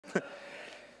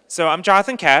So I'm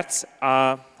Jonathan Katz.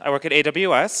 I work at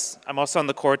AWS. I'm also on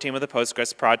the core team of the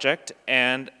Postgres project.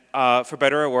 And for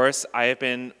better or worse, I have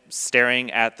been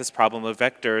staring at this problem of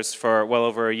vectors for well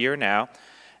over a year now.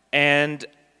 And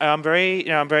I'm very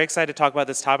excited to talk about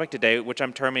this topic today, which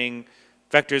I'm terming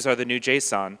vectors are the new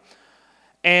JSON.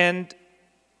 And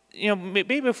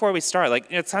maybe before we start,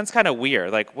 it sounds kind of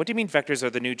weird. Like, what do you mean vectors are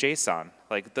the new JSON?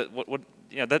 Like,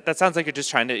 that sounds like you're just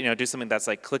trying to do something that's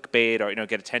like clickbait or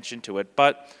get attention to it.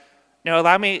 But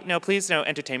allow me, please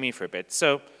entertain me for a bit.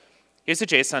 So here's a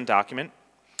JSON document,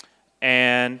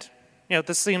 and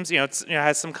this seems it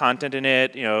has some content in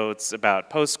it. It's about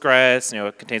Postgres.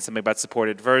 It contains something about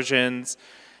supported versions,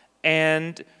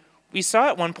 and we saw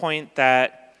at one point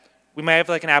that we might have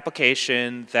like an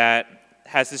application that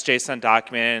has this JSON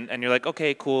document, and you're like,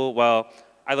 okay, cool, well,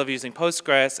 I love using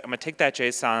Postgres. I'm going to take that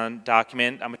JSON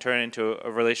document. I'm going to turn it into a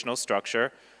relational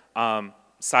structure.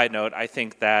 Side note, I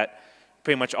think that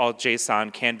pretty much all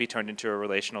JSON can be turned into a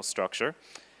relational structure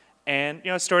and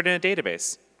stored in a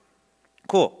database.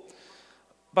 Cool.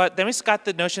 But then we got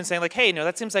the notion saying like, hey,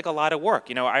 that seems like a lot of work.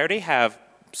 I already have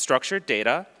structured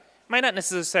data. Might not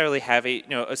necessarily have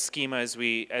a schema as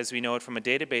we know it from a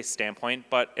database standpoint,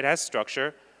 but it has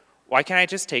structure. Why can't I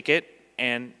just take it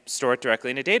and store it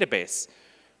directly in a database?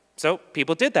 So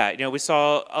people did that. We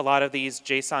saw a lot of these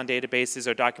JSON databases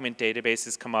or document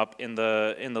databases come up in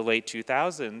the late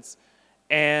 2000s,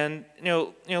 and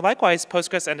likewise,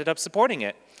 Postgres ended up supporting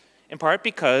it, in part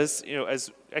because as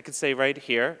I could say right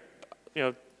here,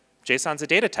 JSON's a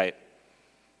data type.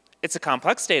 It's a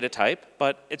complex data type,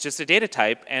 but it's just a data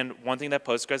type. And one thing that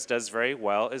Postgres does very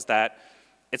well is that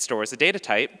it stores a data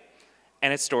type.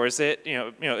 And it stores it,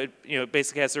 it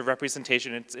basically has a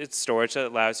representation. It's storage that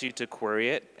allows you to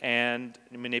query it and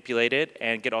manipulate it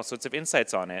and get all sorts of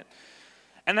insights on it.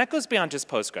 And that goes beyond just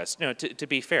Postgres. To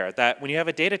be fair, that when you have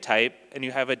a data type and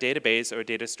you have a database or a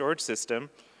data storage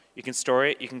system, you can store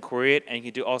it, you can query it, and you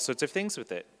can do all sorts of things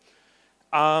with it.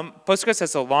 Postgres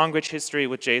has a long, rich history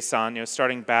with JSON,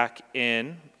 starting back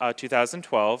in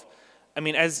 2012. I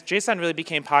mean, as JSON really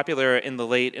became popular in the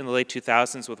late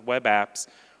 2000s with web apps,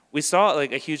 we saw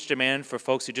like a huge demand for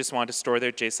folks who just wanted to store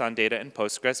their JSON data in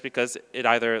Postgres because it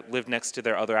either lived next to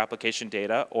their other application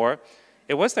data or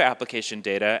it was their application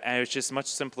data, and it was just much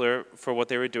simpler for what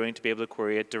they were doing to be able to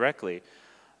query it directly.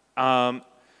 What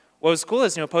was cool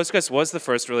is Postgres was the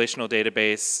first relational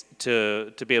database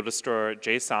to be able to store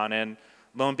JSON, and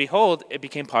lo and behold, it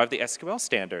became part of the SQL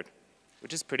standard,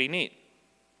 which is pretty neat.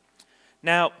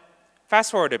 Now,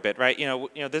 fast forward a bit, right?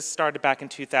 This started back in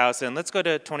 2000. Let's go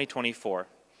to 2024.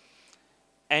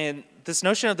 And this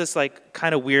notion of this like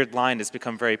kind of weird line has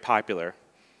become very popular.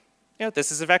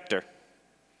 This is a vector.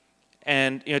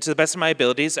 And to the best of my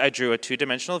abilities, I drew a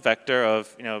two-dimensional vector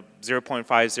of 0.5,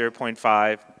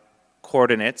 0.5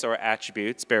 coordinates or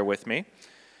attributes, bear with me.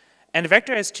 And a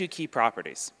vector has two key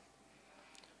properties.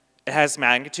 It has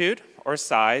magnitude or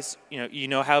size, you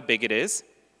know how big it is,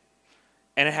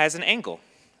 and it has an angle.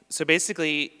 So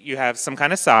basically, you have some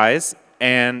kind of size,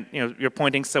 and you're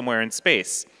pointing somewhere in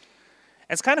space.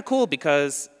 And it's kind of cool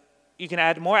because you can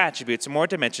add more attributes or more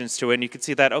dimensions to it, and you can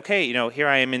see that, okay, here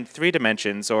I am in 3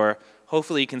 dimensions, or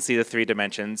hopefully you can see the 3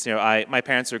 dimensions. My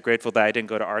parents are grateful that I didn't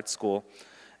go to art school.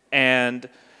 And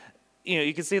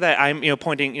you can see that I'm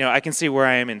pointing, I can see where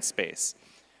I am in space.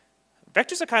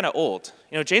 Vectors are kind of old.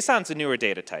 JSON's a newer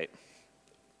data type.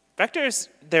 Vectors,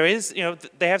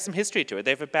 they have some history to it.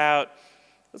 They have about,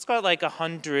 let's call it like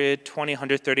 120,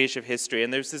 130-ish of history.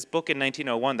 And there's this book in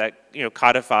 1901 that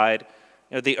codified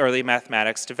the early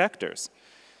mathematics to vectors.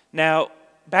 Now,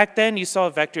 back then you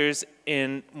saw vectors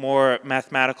in more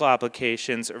mathematical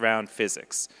applications around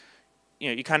physics.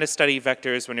 You kind of study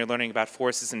vectors when you're learning about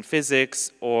forces in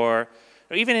physics, or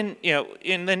even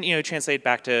and then translate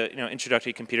back to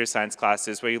introductory computer science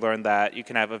classes where you learn that you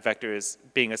can have a vector as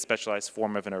being a specialized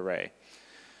form of an array.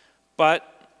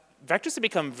 But vectors have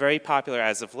become very popular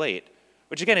as of late,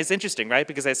 which again is interesting, right?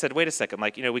 Because I said, wait a second,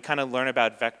 we kind of learn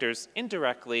about vectors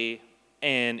indirectly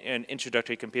in an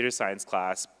introductory computer science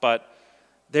class, but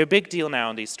they're a big deal now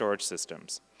in these storage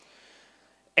systems.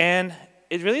 And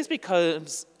it really is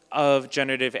because of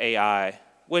generative AI,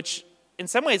 which in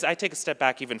some ways I take a step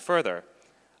back even further.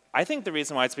 I think the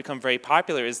reason why it's become very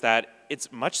popular is that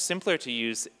it's much simpler to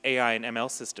use AI and ML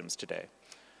systems today.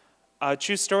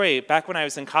 True story, back when I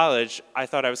was in college, I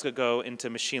thought I was going to go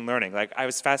into machine learning. I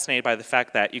was fascinated by the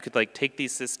fact that you could take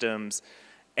these systems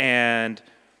and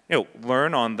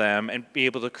learn on them and be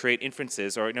able to create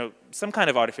inferences or some kind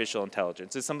of artificial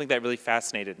intelligence. It's something that really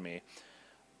fascinated me.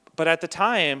 But at the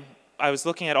time, I was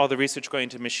looking at all the research going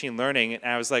into machine learning, and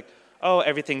I was like, oh,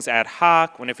 everything's ad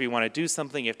hoc. Whenever you want to do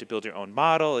something, you have to build your own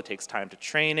model. It takes time to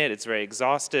train it. It's very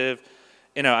exhaustive.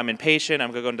 I'm impatient.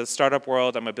 I'm going to go into the startup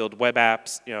world. I'm going to build web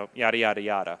apps, yada, yada,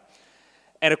 yada.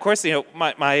 And of course,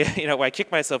 why I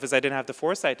kick myself is I didn't have the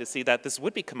foresight to see that this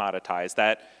would be commoditized,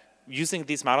 that using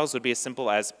these models would be as simple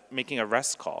as making a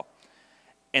REST call.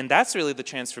 And that's really the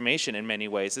transformation in many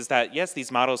ways, is that yes,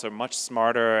 these models are much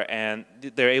smarter and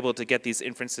they're able to get these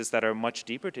inferences that are much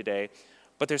deeper today,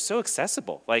 but they're so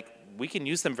accessible. Like, we can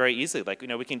use them very easily. Like,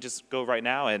 we can just go right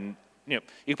now and, you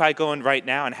can probably go in right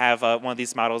now and have one of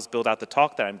these models build out the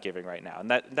talk that I'm giving right now.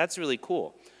 And that's really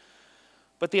cool.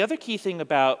 But the other key thing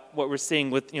about what we're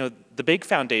seeing with, the big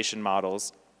foundation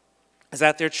models is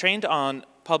that they're trained on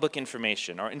public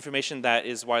information or information that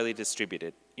is widely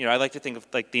distributed. I like to think of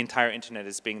like the entire internet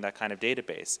as being that kind of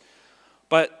database.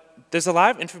 But there's a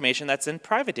lot of information that's in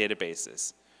private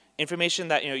databases. Information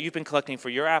that you've been collecting for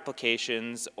your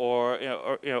applications or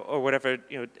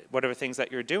whatever things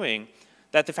that you're doing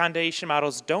that the foundation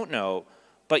models don't know,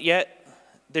 but yet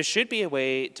there should be a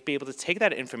way to be able to take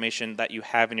that information that you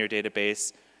have in your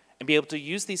database and be able to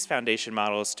use these foundation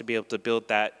models to be able to build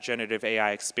that generative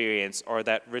AI experience or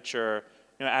that richer,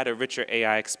 add a richer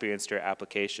AI experience to your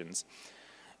applications.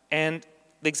 And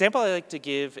the example I like to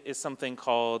give is something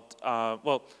called,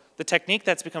 the technique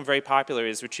that's become very popular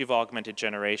is retrieval augmented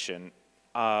generation,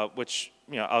 which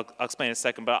I'll explain in a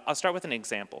second, but I'll start with an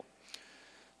example.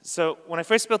 So when I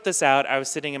first built this out, I was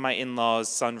sitting in my in-laws'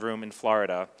 sunroom in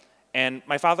Florida, and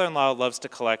my father-in-law loves to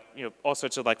collect all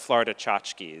sorts of like Florida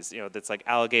tchotchkes, that's like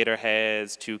alligator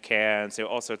heads, toucans,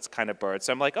 all sorts of kind of birds.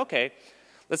 So I'm like, okay,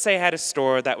 let's say I had a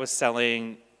store that was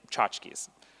selling tchotchkes.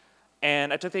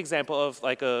 And I took the example of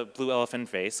like a blue elephant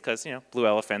vase, because blue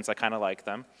elephants, I kind of like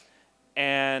them.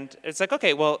 And it's like,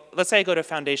 okay, well, let's say I go to a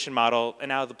foundation model,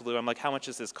 and out of the blue, I'm like, how much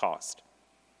does this cost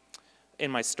in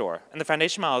my store? And the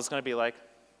foundation model is going to be like,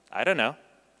 I don't know.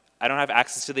 I don't have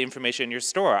access to the information in your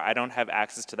store. I don't have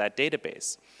access to that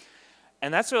database.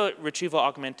 And that's where retrieval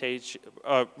augmented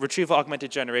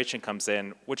generation comes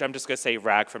in, which I'm just going to say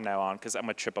RAG from now on, because I'm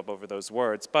going to trip up over those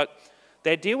words. But the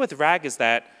idea with RAG is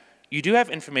that you do have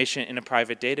information in a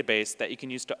private database that you can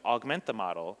use to augment the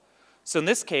model. So in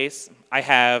this case, I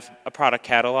have a product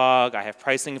catalog, I have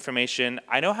pricing information,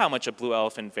 I know how much a blue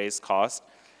elephant vase costs,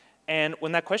 and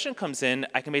when that question comes in,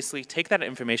 I can basically take that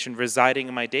information residing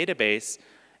in my database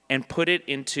and put it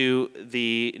into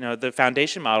the, the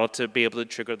foundation model to be able to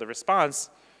trigger the response,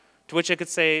 to which I could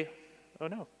say, oh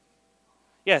no.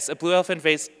 Yes, a blue elephant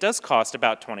vase does cost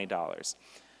about $20.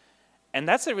 And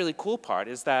that's the really cool part,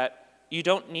 is that you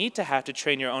don't need to have to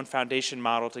train your own foundation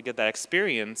model to get that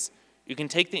experience. You can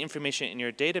take the information in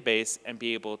your database and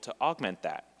be able to augment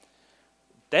that.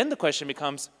 Then the question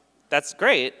becomes, that's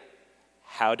great,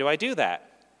 how do I do that?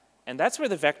 And that's where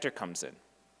the vector comes in.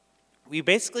 We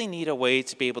basically need a way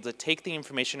to be able to take the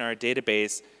information in our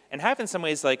database and have in some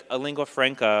ways like a lingua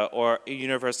franca or a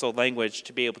universal language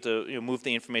to be able to move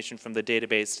the information from the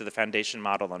database to the foundation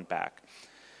model and back.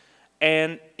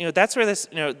 And that's where this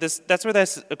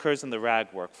occurs in the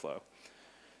RAG workflow.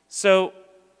 So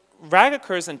RAG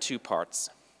occurs in two parts.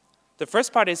 The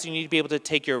first part is you need to be able to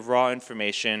take your raw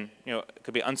information, it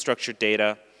could be unstructured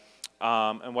data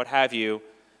and what have you,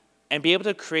 and be able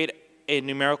to create a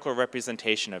numerical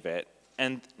representation of it.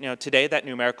 And today that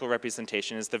numerical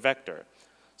representation is the vector.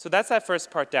 So that's that first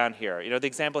part down here. The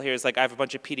example here is like I have a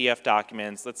bunch of PDF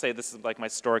documents. Let's say this is like my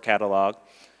store catalog.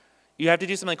 You have to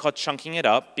do something called chunking it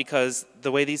up, because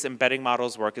the way these embedding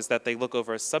models work is that they look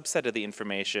over a subset of the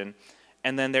information,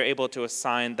 and then they're able to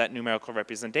assign that numerical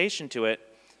representation to it.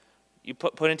 You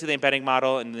put into the embedding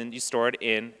model, and then you store it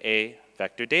in a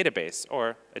vector database,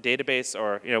 or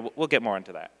we'll get more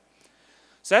into that.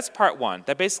 So that's part one.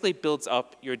 That basically builds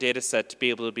up your data set to be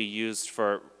able to be used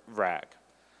for RAG.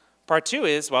 Part two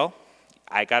is, well,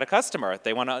 I got a customer.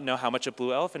 They want to know how much a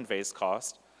blue elephant vase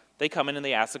costs. They come in and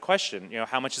they ask a question,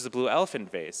 how much is a blue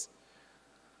elephant vase?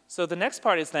 So the next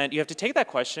part is that you have to take that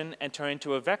question and turn it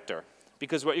into a vector.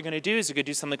 Because what you're going to do is you're going to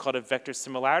do something called a vector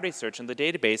similarity search in the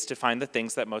database to find the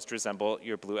things that most resemble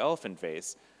your blue elephant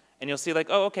vase. And you'll see like,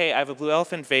 oh, okay, I have a blue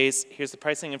elephant vase. Here's the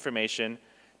pricing information.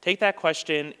 Take that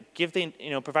question,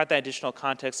 provide that additional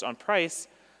context on price,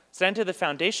 send it to the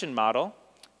foundation model,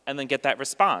 and then get that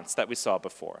response that we saw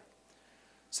before.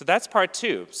 So that's part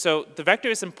two. So the vector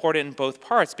is important in both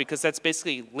parts, because that's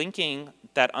basically linking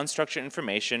that unstructured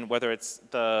information, whether it's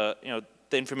the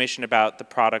information about the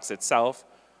products itself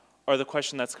or the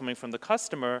question that's coming from the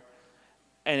customer,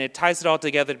 and it ties it all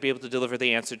together to be able to deliver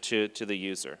the answer to the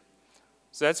user.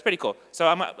 So that's pretty cool.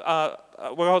 So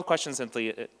we'll hold questions at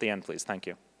the end, please. Thank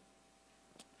you.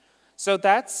 So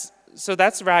that's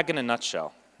RAG in a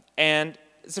nutshell. And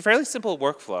it's a fairly simple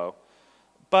workflow,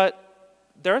 but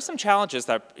there are some challenges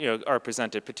that are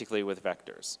presented, particularly with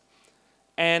vectors.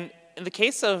 And in the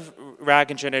case of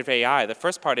RAG and generative AI, the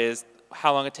first part is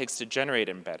how long it takes to generate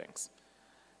embeddings.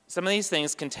 Some of these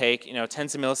things can take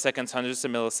tens of milliseconds, hundreds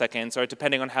of milliseconds, or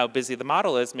depending on how busy the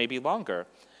model is, maybe longer.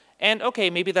 And okay,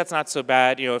 maybe that's not so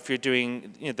bad if you're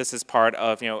doing this as part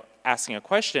of asking a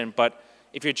question, but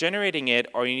if you're generating it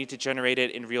or you need to generate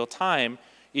it in real time,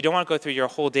 you don't want to go through your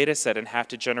whole data set and have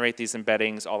to generate these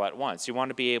embeddings all at once. You want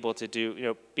to be able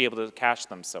to be able to cache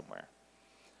them somewhere.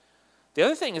 The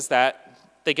other thing is that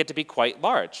they get to be quite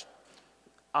large.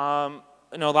 A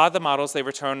lot of the models, they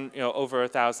return over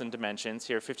 1,000 dimensions,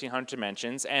 here 1,500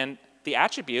 dimensions, and the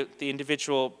attribute, the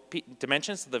individual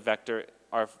dimensions of the vector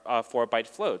are 4-byte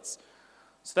floats.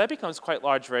 So that becomes quite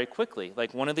large very quickly.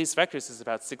 Like one of these vectors is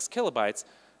about 6 kilobytes.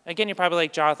 Again, you're probably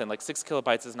like, Jonathan, like 6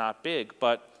 kilobytes is not big,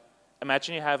 but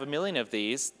imagine you have 1 million of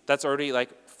these. That's already like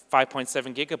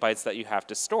 5.7 gigabytes that you have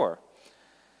to store.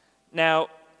 Now,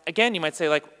 again, you might say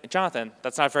like, Jonathan,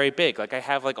 that's not very big. Like I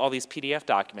have like all these PDF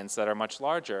documents that are much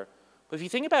larger. But if you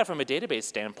think about it from a database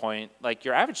standpoint, like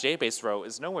your average database row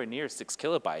is nowhere near 6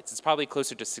 kilobytes. It's probably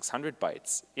closer to 600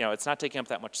 bytes. It's not taking up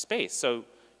that much space. So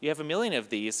you have 1 million of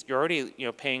these, you're already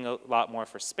paying a lot more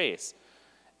for space.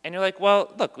 And you're like,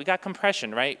 well, look, we got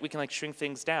compression, right? We can like shrink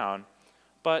things down,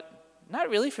 but not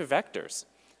really for vectors.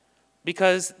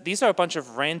 Because these are a bunch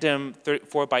of random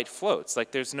 4-byte floats.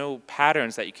 Like there's no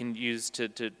patterns that you can use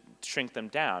to shrink them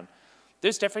down.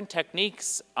 There's different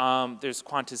techniques. There's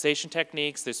quantization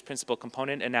techniques. There's principal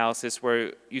component analysis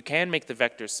where you can make the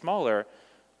vectors smaller,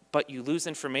 but you lose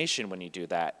information when you do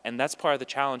that. And that's part of the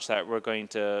challenge that we're going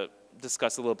to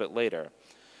discuss a little bit later.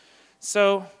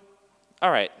 So,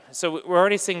 all right. So we're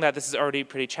already seeing that this is already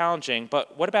pretty challenging,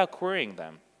 but what about querying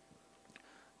them?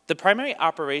 The primary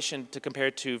operation to compare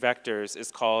two vectors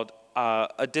is called,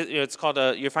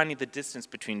 you're finding the distance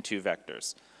between two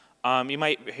vectors. You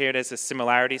might hear it as a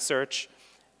similarity search.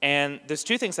 And there's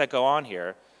two things that go on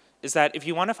here, is that if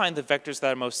you want to find the vectors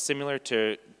that are most similar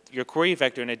to your query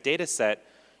vector in a data set,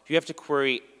 you have to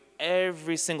query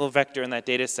every single vector in that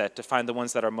data set to find the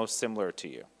ones that are most similar to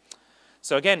you.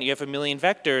 So again, you have 1 million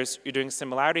vectors, you're doing a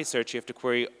similarity search, you have to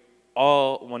query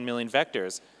all 1 million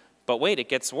vectors. But wait, it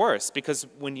gets worse, because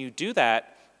when you do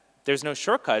that, there's no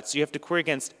shortcuts. You have to query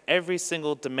against every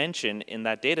single dimension in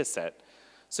that data set.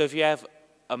 So if you have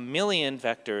 1 million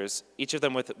vectors, each of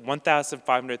them with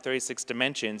 1,536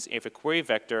 dimensions, if a query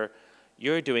vector,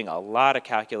 you're doing a lot of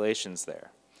calculations there.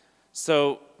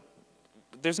 So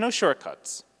there's no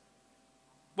shortcuts.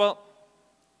 Well,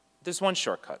 there's one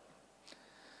shortcut.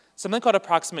 Something called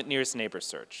approximate nearest neighbor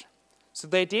search. So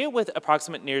the idea with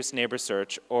approximate nearest neighbor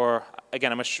search, or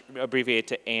again, I'm going to abbreviate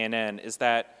to ANN, is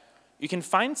that you can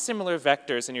find similar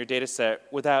vectors in your data set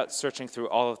without searching through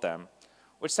all of them,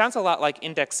 which sounds a lot like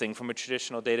indexing from a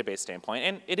traditional database standpoint.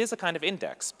 And it is a kind of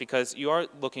index, because you are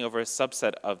looking over a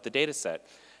subset of the data set.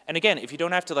 And again, if you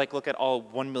don't have to look at all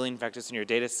 1 million vectors in your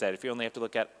data set, if you only have to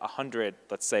look at 100,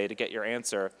 let's say, to get your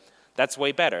answer, that's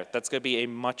way better. That's going to be a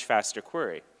much faster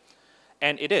query.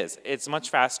 And it is. It's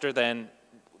much faster than,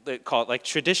 they call it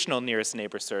traditional nearest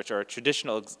neighbor search, or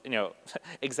traditional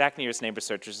exact nearest neighbor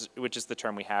search, which is the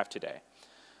term we have today.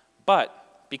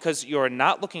 But because you're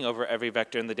not looking over every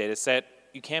vector in the data set,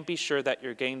 you can't be sure that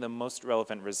you're getting the most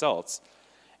relevant results.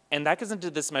 And that gets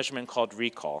into this measurement called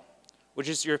recall, which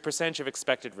is your percentage of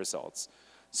expected results.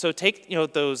 So take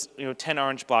those 10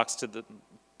 orange blocks to the,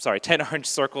 10 orange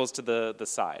circles to the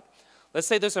side. Let's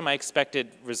say those are my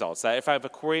expected results. That if I have a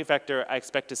query vector, I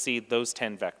expect to see those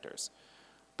 10 vectors.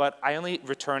 But I only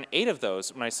return 8 of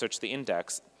those when I search the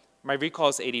index. My recall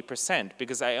is 80%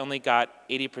 because I only got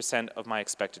 80% of my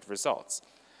expected results.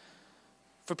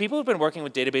 For people who've been working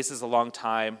with databases a long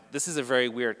time, this is a very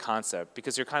weird concept,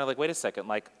 because you're kind of like, wait a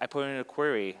second, I put in a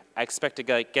query, I expect to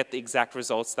get the exact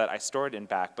results that I stored in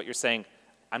back, but you're saying,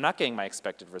 I'm not getting my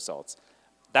expected results.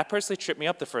 That personally tripped me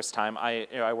up the first time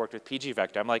I worked with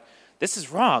pgvector. I'm like, this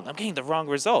is wrong, I'm getting the wrong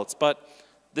results. But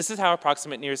this is how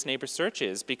approximate nearest neighbor search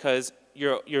is, because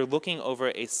you're looking over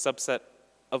a subset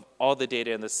of all the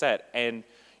data in the set, and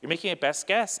you're making a best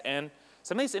guess. And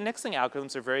some of these indexing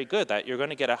algorithms are very good, that you're going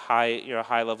to get a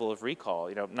high level of recall,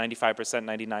 95%,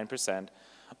 99%.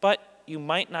 But you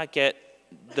might not get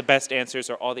the best answers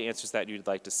or all the answers that you'd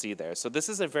like to see there. So this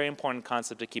is a very important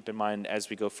concept to keep in mind as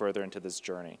we go further into this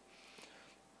journey.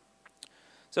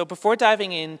 So before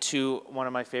diving into one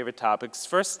of my favorite topics,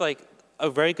 first, a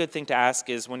very good thing to ask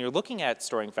is, when you're looking at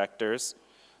storing vectors,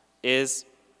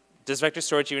 does vector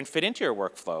storage even fit into your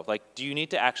workflow? Do you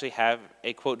need to actually have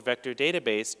a, quote, vector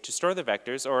database to store the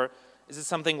vectors, or Is it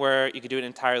something where you could do it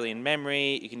entirely in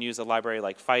memory? You can use a library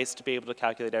like Feist to be able to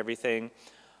calculate everything.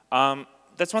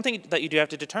 That's one thing that you do have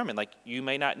to determine. Like, you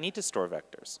may not need to store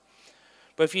vectors.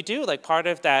 But if you do, like, part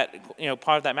of that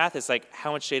math is like,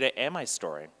 how much data am I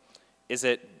storing? Is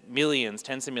it millions,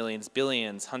 tens of millions,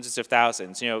 billions, hundreds of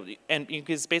thousands? And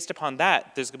because based upon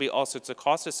that, there's going to be all sorts of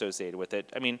costs associated with it.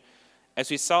 I mean,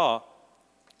 as we saw,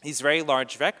 these very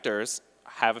large vectors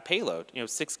have a payload.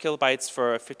 6 kilobytes for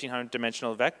a 1,500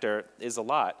 dimensional vector is a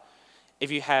lot. If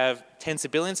you have tens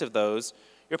of billions of those,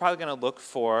 you're probably going to look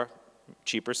for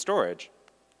cheaper storage.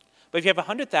 But if you have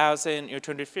 100,000,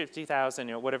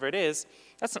 250,000, whatever it is,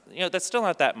 that's still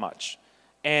not that much.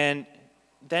 And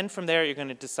then from there, you're going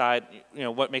to decide,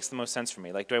 what makes the most sense for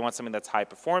me. Like, do I want something that's high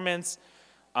performance?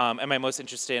 Am I most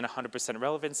interested in 100%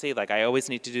 relevancy? Like, I always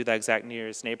need to do the exact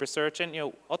nearest neighbor search.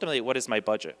 And ultimately, what is my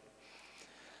budget?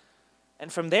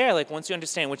 And from there, like, once you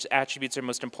understand which attributes are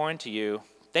most important to you,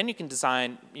 then you can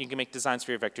make designs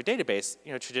for your vector database.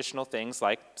 Traditional things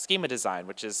like schema design,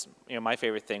 which is my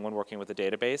favorite thing when working with a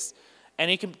database.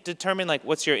 And you can determine, like,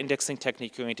 what's your indexing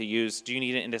technique you're going to use. Do you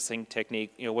need an indexing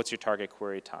technique? What's your target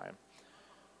query time?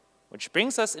 Which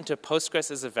brings us into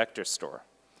Postgres as a vector store.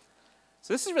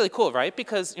 So this is really cool, right?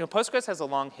 Because Postgres has a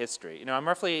long history. I'm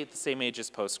roughly the same age as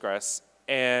Postgres,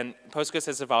 and Postgres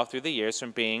has evolved through the years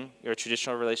from being your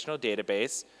traditional relational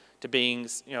database to being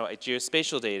a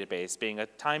geospatial database, being a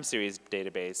time series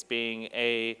database, being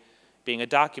a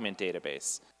document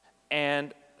database.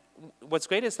 And what's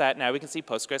great is that now we can see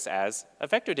Postgres as a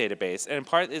vector database. And in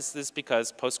part is this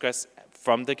because Postgres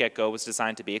from the get-go was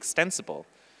designed to be extensible.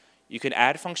 You can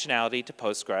add functionality to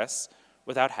Postgres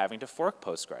without having to fork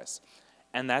Postgres.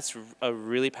 And that's a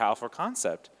really powerful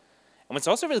concept. And what's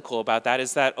also really cool about that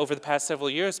is that over the past several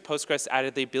years, Postgres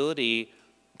added the ability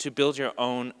to build your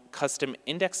own custom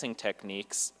indexing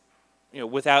techniques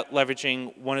without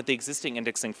leveraging one of the existing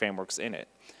indexing frameworks in it.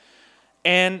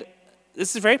 And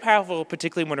this is very powerful,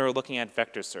 particularly when we're looking at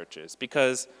vector searches,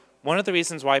 because one of the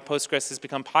reasons why Postgres has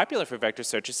become popular for vector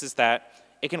searches is that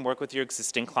it can work with your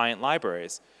existing client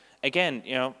libraries. Again,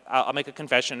 I'll make a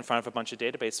confession in front of a bunch of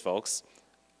database folks.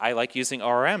 I like using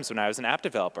ORMs when I was an app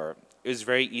developer. It was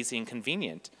very easy and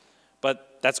convenient.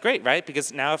 But that's great, right?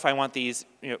 Because now if I want these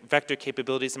vector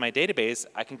capabilities in my database,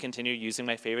 I can continue using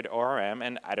my favorite ORM,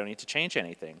 and I don't need to change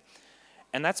anything.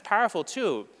 And that's powerful,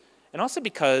 too. And also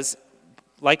because,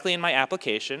 likely in my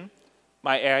application,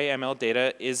 my AI/ML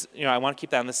data is, I want to keep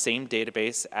that on the same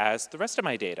database as the rest of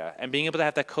my data. And being able to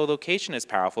have that co-location is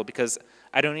powerful because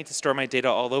I don't need to store my data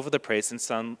all over the place and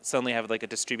suddenly have like a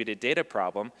distributed data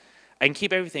problem. I can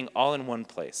keep everything all in one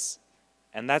place.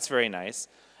 And that's very nice.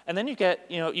 And then you get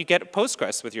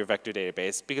Postgres with your vector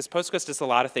database because Postgres does a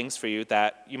lot of things for you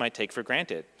that you might take for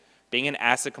granted. Being an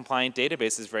ACID-compliant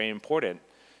database is very important.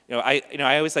 I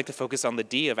always like to focus on the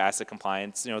D of ACID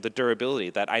compliance, the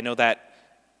durability, that I know that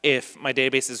if my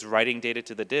database is writing data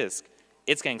to the disk,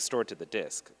 it's getting stored to the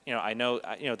disk. I know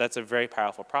that's a very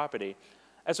powerful property,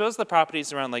 as well as the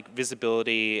properties around like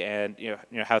visibility and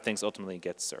how things ultimately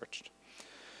get searched.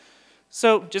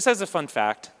 So just as a fun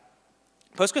fact,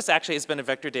 Postgres actually has been a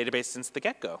vector database since the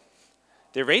get-go.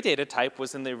 The array data type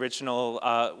was in the original,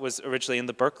 was originally in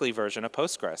the Berkeley version of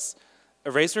Postgres.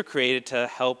 Arrays were created to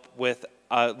help with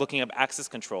looking up access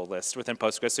control lists within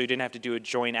Postgres, so you didn't have to do a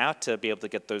join out to be able to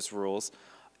get those rules.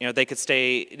 They could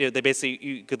stay,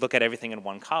 you could look at everything in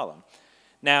one column.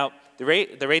 Now, the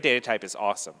array data type is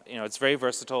awesome. It's very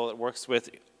versatile. It works with,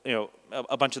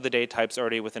 a bunch of the data types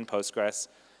already within Postgres.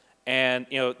 And,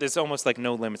 there's almost like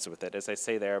no limits with it, as I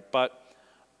say there. But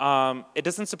it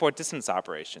doesn't support distance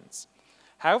operations.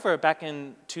 However, back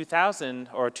in 2000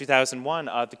 or 2001,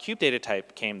 the cube data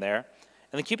type came there.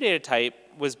 And the cube data type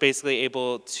was basically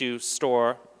able to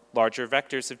store larger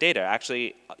vectors of data.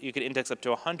 Actually, you could index up to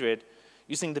 100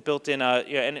 using the built-in,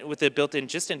 and with the built-in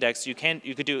gist index, you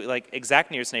could do like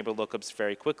exact nearest neighbor lookups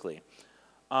very quickly.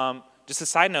 Just a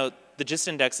side note, the gist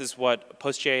index is what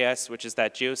PostgreSQL, which is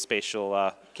that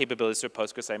geospatial capabilities for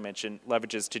Postgres I mentioned,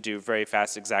 leverages to do very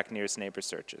fast exact nearest neighbor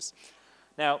searches.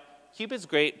 Now, cube is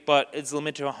great, but it's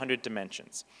limited to 100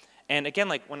 dimensions. And again,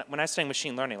 like when I was studying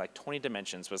machine learning, like 20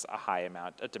 dimensions was a high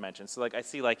amount of dimensions. So like I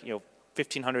see like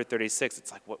 1536,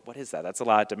 it's like what is that? That's a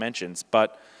lot of dimensions.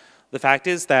 But the fact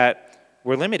is that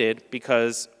we're limited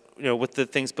because with the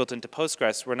things built into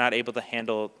Postgres, we're not able to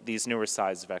handle these newer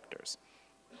size vectors.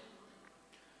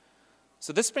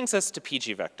 So this brings us to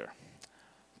pgvector.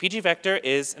 pgvector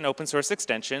is an open source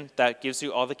extension that gives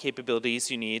you all the capabilities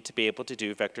you need to be able to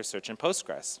do vector search in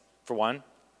Postgres. For one,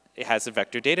 it has a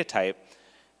vector data type.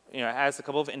 It has a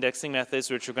couple of indexing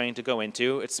methods which we're going to go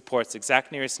into. It supports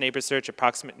exact nearest neighbor search,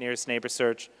 approximate nearest neighbor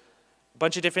search,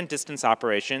 bunch of different distance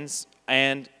operations,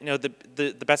 and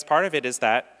the best part of it is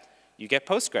that you get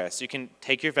Postgres. You can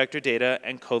take your vector data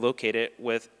and co-locate it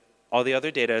with all the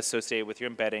other data associated with your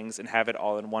embeddings and have it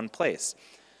all in one place.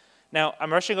 Now,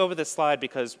 I'm rushing over this slide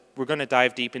because we're going to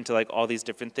dive deep into like all these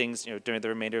different things during the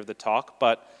remainder of the talk,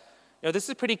 but this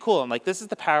is pretty cool, and like this is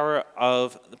the power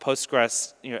of the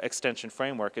Postgres extension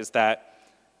framework, is that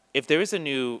if there is a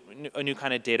new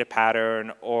kind of data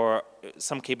pattern or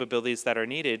some capabilities that are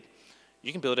needed,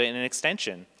 you can build it in an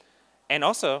extension. And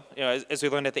also, as we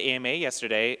learned at the AMA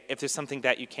yesterday, if there's something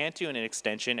that you can't do in an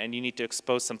extension and you need to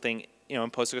expose something in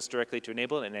Postgres directly to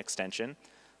enable it in an extension,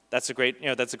 that's a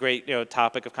great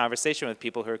topic of conversation with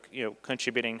people who are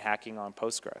contributing and hacking on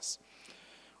Postgres.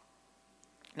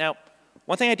 Now,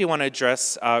 one thing I do want to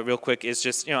address real quick is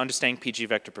just understanding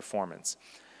pgvector performance.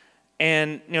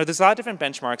 And there's a lot of different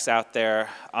benchmarks out there.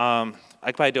 I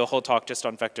could probably do a whole talk just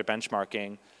on vector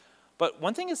benchmarking. But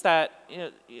one thing is that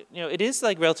it is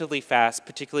like relatively fast,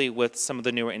 particularly with some of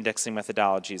the newer indexing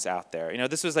methodologies out there.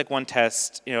 This was like one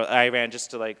test I ran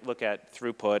just to like look at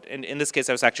throughput. And in this case,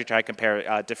 I was actually trying to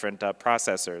compare different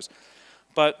processors.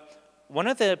 But one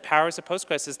of the powers of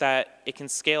Postgres is that it can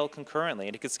scale concurrently,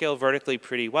 and it can scale vertically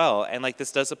pretty well. And like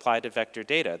this does apply to vector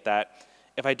data. That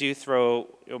if I do throw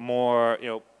more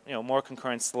more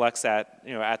concurrent selects at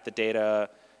at the data,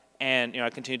 and I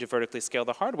continue to vertically scale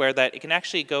the hardware, that it can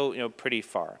actually go pretty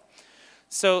far.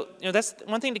 So that's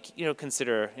one thing to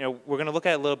consider. We're going to look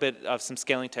at a little bit of some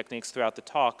scaling techniques throughout the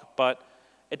talk, but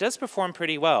it does perform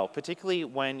pretty well, particularly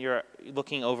when you're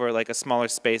looking over like a smaller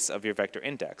space of your vector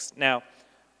index. Now,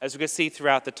 as we're going to see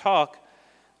throughout the talk,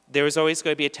 there is always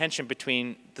going to be a tension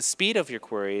between the speed of your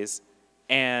queries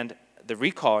and the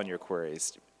recall in your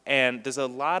queries. And there's a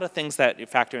lot of things that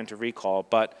factor into recall,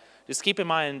 but just keep in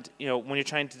mind, when you're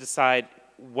trying to decide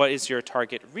what is your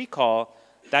target recall,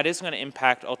 that is going to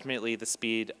impact ultimately the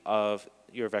speed of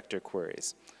your vector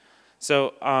queries.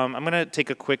 So I'm going to take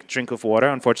a quick drink of water.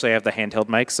 Unfortunately, I have the handheld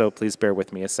mic, so please bear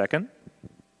with me a second.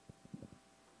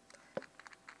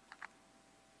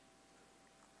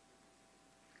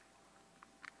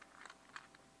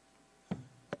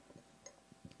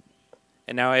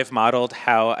 And now I have modeled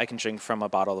how I can drink from a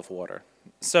bottle of water.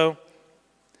 So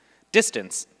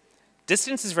distance.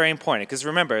 Distance is very important, because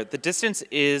remember, the distance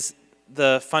is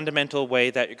the fundamental way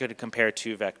that you're going to compare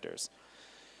two vectors.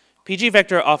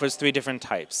 pgvector offers three different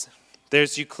types.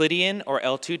 There's Euclidean or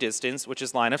L2 distance, which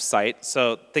is line of sight.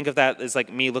 So think of that as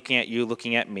like me looking at you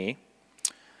looking at me.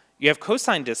 You have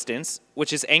cosine distance,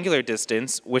 which is angular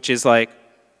distance, which is like,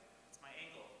 it's my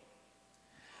angle.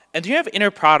 And you have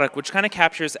inner product, which kind of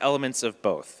captures elements of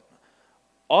both.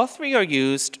 All three are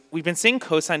used. We've been seeing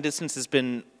cosine distance has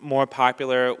been more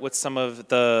popular with some of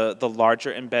the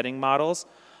larger embedding models.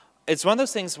 It's one of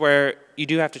those things where you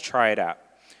do have to try it out.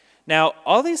 Now,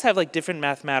 all these have like different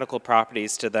mathematical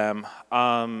properties to them.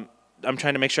 I'm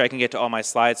trying to make sure I can get to all my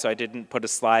slides, so I didn't put a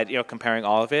slide comparing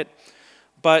all of it.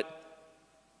 But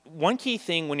one key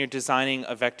thing when you're designing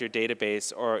a vector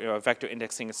database or a vector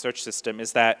indexing and search system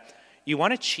is that you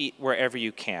want to cheat wherever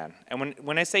you can. And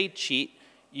when I say cheat,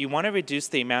 you want to reduce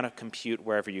the amount of compute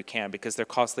wherever you can, because they're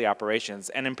costly operations.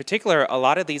 And in particular, a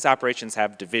lot of these operations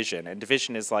have division, and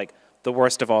division is like the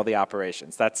worst of all the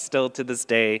operations. That's still to this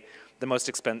day the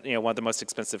most one of the most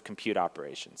expensive compute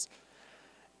operations.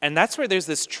 And that's where there's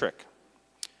this trick.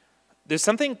 There's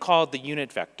something called the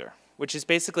unit vector, which is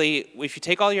basically if you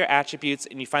take all your attributes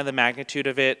and you find the magnitude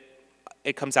of it,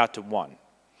 it comes out to 1.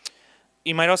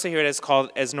 You might also hear it as called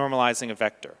as normalizing a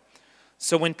vector.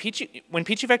 So when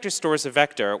pgvector stores a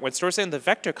vector, when it stores it in the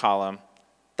vector column,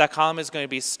 that column is going to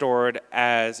be stored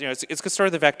as, it's going to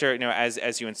store the vector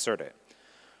as you insert it.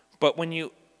 But when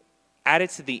you add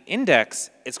it to the index,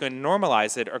 it's going to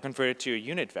normalize it or convert it to a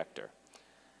unit vector.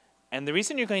 And the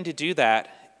reason you're going to do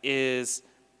that is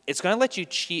it's going to let you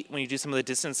cheat when you do some of the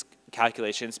distance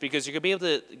calculations, because you're going to be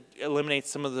able to eliminate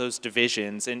some of those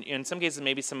divisions, and in some cases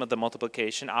maybe some of the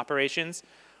multiplication operations,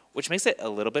 which makes it a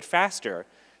little bit faster.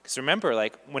 Because remember,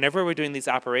 like whenever we're doing these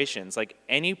operations, like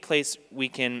any place we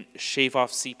can shave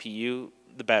off CPU,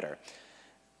 the better.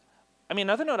 I mean,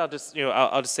 another note I'll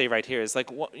just say right here is like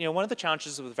one of the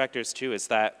challenges with vectors too is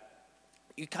that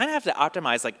you kind of have to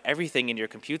optimize like everything in your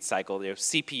compute cycle.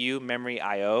 CPU, memory,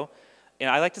 I/O.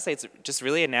 I like to say it's just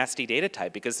really a nasty data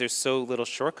type, because there's so little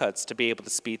shortcuts to be able to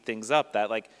speed things up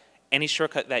that like any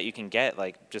shortcut that you can get,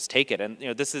 like just take it. And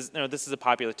this is a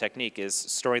popular technique, is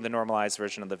storing the normalized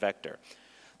version of the vector.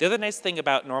 The other nice thing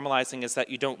about normalizing is that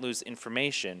you don't lose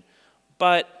information.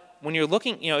 But when you're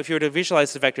looking, if you were to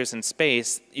visualize the vectors in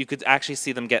space, you could actually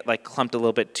see them get like clumped a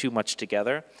little bit too much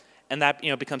together. And that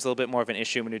becomes a little bit more of an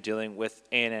issue when you're dealing with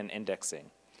ANN indexing.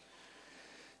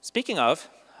 Speaking of,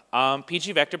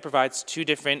 pgvector provides two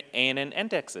different ANN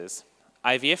indexes,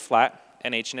 IVF flat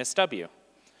and HNSW.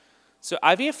 So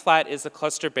IVF flat is a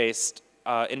cluster-based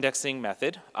indexing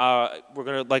method. We're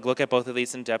going to look at both of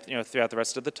these in depth throughout the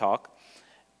rest of the talk.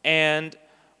 And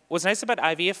what's nice about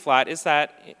IVF flat is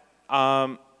that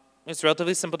it's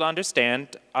relatively simple to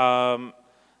understand. When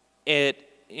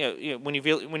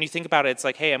you think about it, it's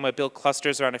like, hey, I'm going to build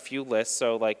clusters around a few lists.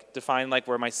 So define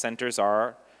where my centers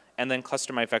are, and then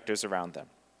cluster my vectors around them.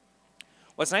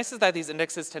 What's nice is that these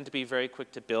indexes tend to be very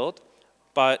quick to build,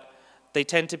 but they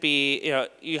tend to be,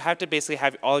 you have to basically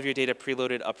have all of your data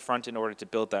preloaded up front in order to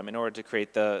build them, in order to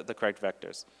create the correct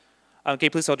vectors. Okay,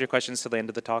 please hold your questions to the end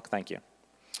of the talk. Thank you.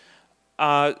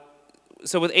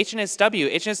 So with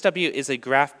HNSW is a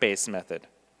graph-based method.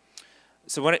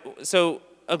 So when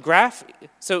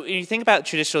you think about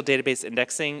traditional database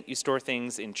indexing, you store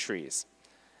things in trees.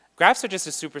 Graphs are just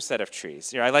a superset of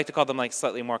trees. I like to call them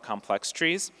slightly more complex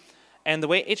trees. And the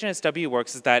way HNSW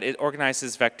works is that it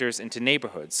organizes vectors into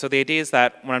neighborhoods. So the idea is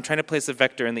that when I'm trying to place a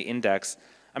vector in the index,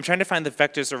 I'm trying to find the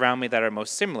vectors around me that are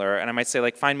most similar, and I might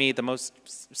say find me the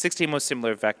 16 most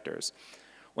similar vectors.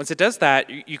 Once it does that,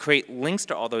 you create links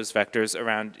to all those vectors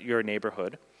around your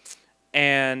neighborhood.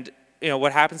 And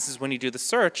what happens is when you do the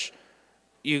search,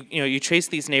 you trace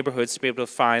these neighborhoods to be able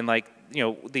to find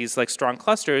these strong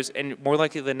clusters, and more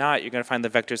likely than not, you're going to find the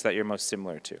vectors that you're most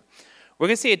similar to. We're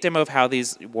going to see a demo of how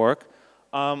these work.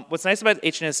 What's nice about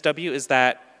HNSW is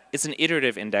that it's an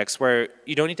iterative index where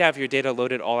you don't need to have your data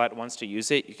loaded all at once to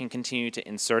use it. You can continue to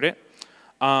insert it.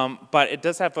 But it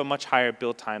does have a much higher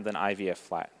build time than IVF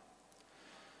flat.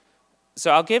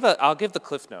 So I'll give the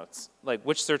cliff notes,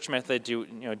 which search method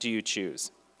do you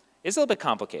choose? It's a little bit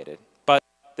complicated, but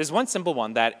there's one simple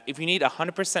one that if you need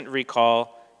 100%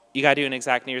 recall, you got to do an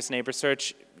exact nearest neighbor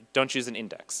search. Don't choose an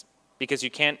index, because you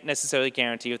can't necessarily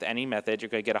guarantee with any method you're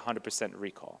going to get 100%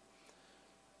 recall.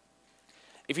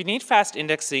 If you need fast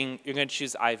indexing, you're going to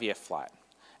choose IVF flat.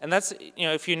 And that's,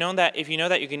 if you know that you're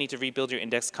going to need to rebuild your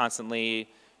index constantly,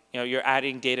 you're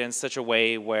adding data in such a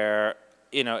way where,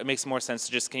 it makes more sense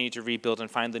to just continue to rebuild and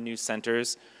find the new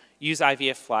centers, use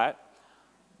IVF flat.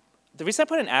 The reason I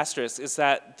put an asterisk is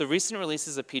that the recent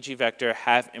releases of pgvector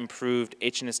have improved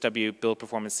HNSW build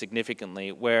performance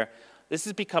significantly, where this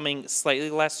is becoming slightly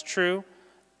less true.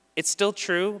 It's still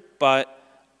true, but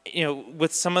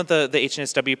with some of the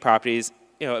HNSW properties,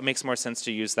 it makes more sense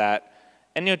to use that.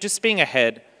 And just being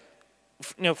ahead,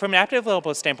 from an active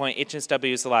level standpoint,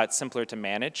 HNSW is a lot simpler to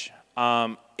manage.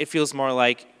 It feels more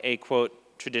like a quote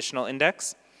traditional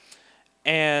index,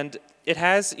 and it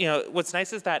has what's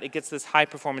nice is that it gets this high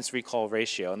performance recall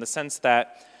ratio in the sense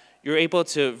that you're able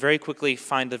to very quickly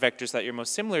find the vectors that you're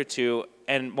most similar to,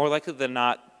 and more likely than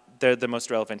not, they're the most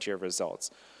relevant to your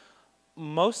results.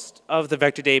 Most of the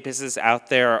vector databases out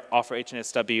there offer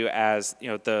HNSW as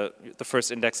the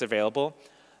first index available.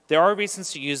 There are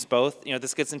reasons to use both.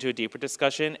 This gets into a deeper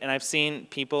discussion, and I've seen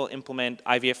people implement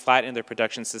IVF flat in their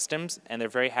production systems, and they're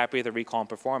very happy with the recall and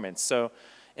performance. So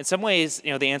in some ways,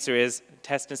 the answer is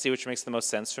test and see which makes the most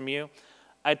sense from you.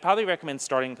 I'd probably recommend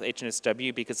starting with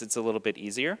HNSW because it's a little bit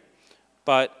easier.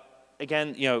 But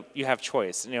again, you have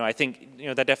choice. I think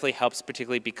that definitely helps,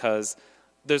 particularly because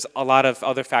there's a lot of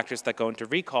other factors that go into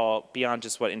recall beyond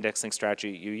just what indexing strategy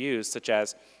you use, such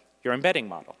as your embedding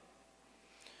model.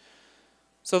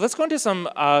 So let's go into some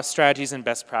strategies and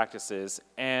best practices.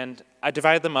 And I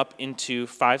divided them up into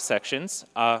 5 sections: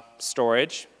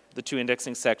 storage, the 2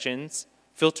 indexing sections;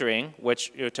 filtering,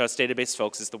 which to us database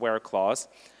folks is the where clause;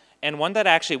 and one that I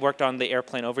actually worked on the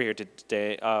airplane over here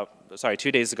today,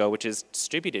 2 days ago, which is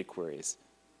distributed queries,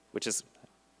 which is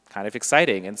kind of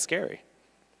exciting and scary.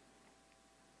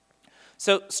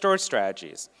 So storage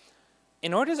strategies.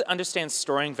 In order to understand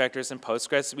storing vectors in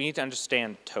Postgres, we need to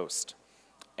understand toast.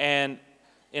 And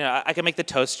I can make the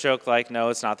toast joke no,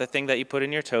 it's not the thing that you put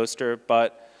in your toaster,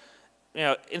 but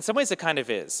in some ways it kind of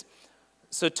is.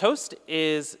 So toast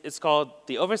it's called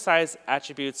the oversized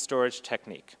attribute storage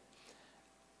technique.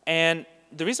 And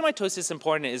the reason why toast is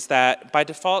important is that by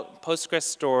default, Postgres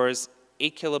stores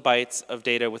 8 kilobytes of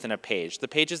data within a page. The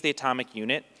page is the atomic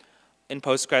unit in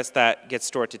Postgres that gets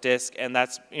stored to disk, and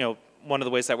that's one of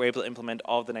the ways that we're able to implement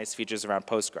all of the nice features around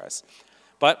Postgres.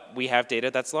 But we have data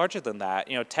that's larger than that,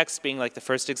 text being the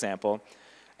first example.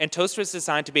 And toast was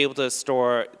designed to be able to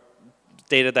store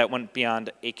data that went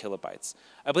beyond 8 kilobytes.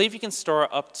 I believe you can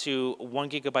store up to 1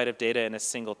 gigabyte of data in a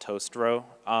single toast row.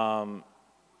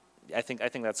 I think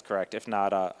that's correct. If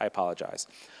not, I apologize.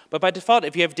 But by default,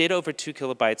 if you have data over 2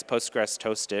 kilobytes, Postgres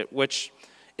toast it, which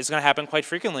is going to happen quite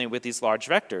frequently with these large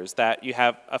vectors, that you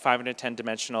have a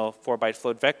 510-dimensional 4-byte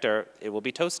float vector, it will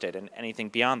be toasted, and anything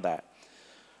beyond that.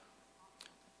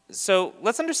 So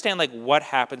let's understand like what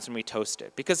happens when we toast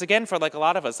it. Because again, for like a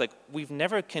lot of us, like we've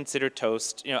never considered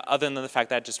toast, other than the fact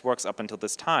that it just works up until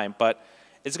this time, but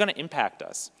it's going to impact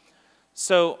us.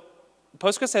 So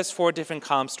Postgres has 4 different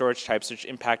column storage types which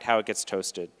impact how it gets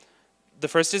toasted. The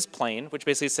first is plain, which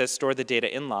basically says store the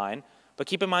data in line. But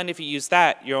keep in mind, if you use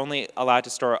that, you're only allowed to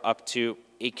store up to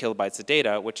 8 kilobytes of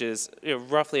data, which is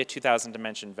roughly a 2,000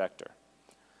 dimension vector.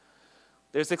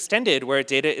 There's extended, where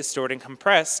data is stored and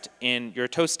compressed in your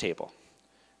toast table.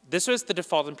 This was the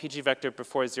default in pgvector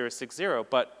before 060,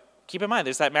 but keep in mind,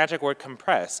 there's that magic word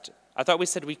compressed. I thought we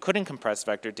said we couldn't compress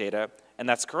vector data, and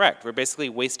that's correct. We're basically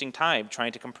wasting time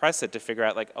trying to compress it to figure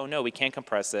out, like, oh no, we can't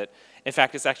compress it. In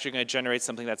fact, it's actually going to generate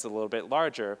something that's a little bit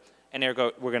larger, and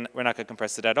ergo, we're not going to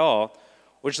compress it at all,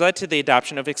 which led to the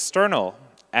adoption of external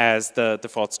as the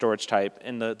default storage type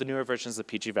in the newer versions of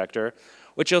pgvector,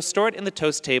 which you'll store it in the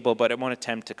toast table, but it won't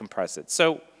attempt to compress it.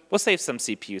 So we'll save some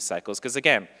CPU cycles, because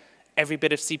again, every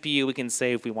bit of CPU we can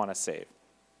save, we want to save.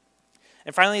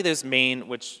 And finally, there's main,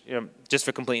 which just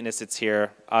for completeness, it's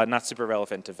here, not super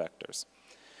relevant to vectors.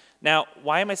 Now,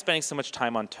 why am I spending so much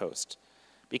time on toast?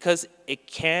 Because it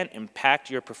can impact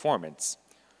your performance.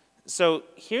 So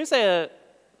here's a,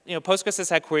 Postgres has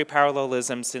had query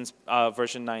parallelism since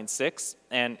version 9.6,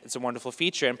 and it's a wonderful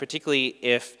feature, and particularly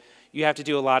if you have to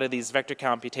do a lot of these vector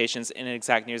computations in an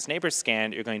exact nearest neighbor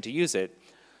scan, you're going to use it.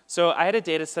 So I had a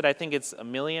data set, I think it's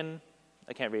 1 million,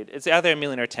 I can't read, it's either 1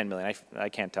 million or 10 million, I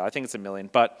can't tell, I think it's 1 million,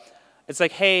 but it's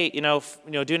like, hey,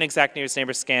 do an exact nearest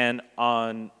neighbor scan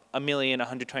on 1 million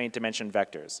 120 dimension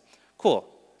vectors. Cool,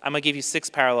 I'm gonna give you 6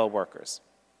 parallel workers.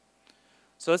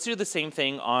 So let's do the same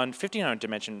thing on 1500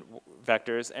 dimension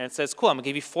vectors, and it says, cool, I'm gonna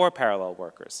give you 4 parallel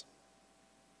workers.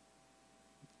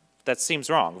 That seems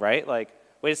wrong, right? Like,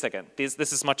 wait a second,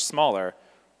 this is much smaller.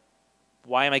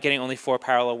 Why am I getting only 4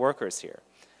 parallel workers here?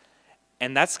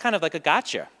 And that's kind of like a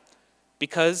gotcha.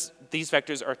 Because these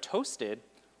vectors are toasted,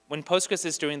 when Postgres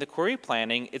is doing the query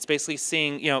planning, it's basically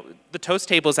seeing, the toast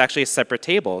table is actually a separate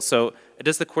table. So it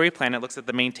does the query plan, it looks at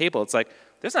the main table. It's like,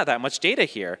 there's not that much data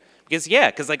here.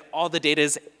 Because like all the data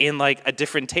is in like a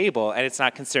different table, and it's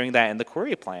not considering that in the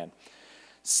query plan.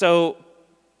 So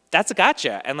that's a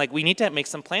gotcha. And like we need to make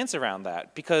some plans around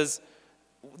that, because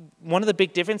one of the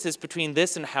big differences between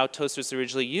this and how toast was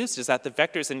originally used is that the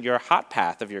vector's in your hot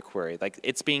path of your query. Like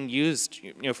it's being used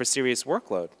for serious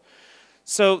workload.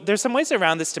 So there's some ways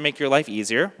around this to make your life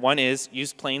easier. One is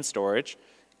use plain storage.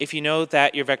 If you know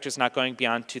that your vector's not going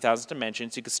beyond 2,000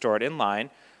 dimensions, you can store it in line.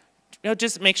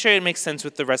 Just make sure it makes sense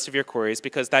with the rest of your queries,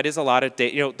 because that is a lot of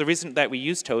data. The reason that we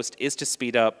use toast is to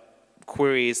speed up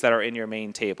queries that are in your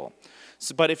main table.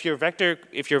 So, but if your vector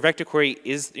query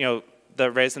is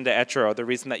the raison d'etre, or the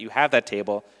reason that you have that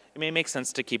table, it may make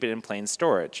sense to keep it in plain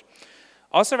storage.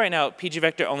 Also right now,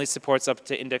 pgvector only supports up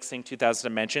to indexing 2,000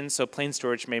 dimensions, so plain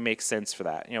storage may make sense for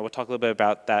that. We'll talk a little bit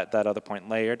about that other point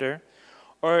later.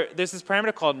 Or there's this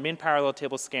parameter called min parallel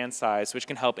table scan size, which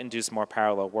can help induce more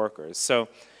parallel workers. So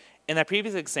in that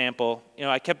previous example,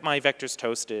 I kept my vectors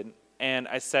toasted, and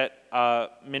I set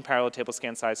min parallel table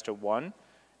scan size to 1.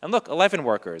 And look, 11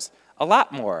 workers, a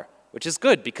lot more, which is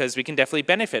good because we can definitely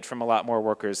benefit from a lot more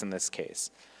workers in this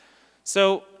case.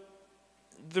 So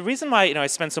the reason why I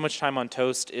spend so much time on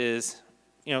toast is,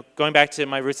 going back to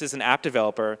my roots as an app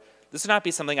developer, this would not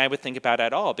be something I would think about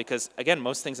at all, because again,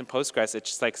 most things in Postgres, it's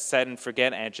just like set and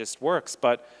forget and it just works.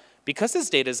 But because this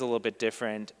data is a little bit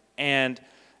different, and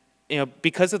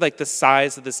because of like the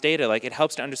size of this data, like it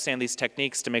helps to understand these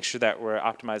techniques to make sure that we're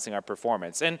optimizing our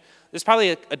performance. And there's probably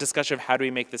a discussion of how do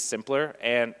we make this simpler,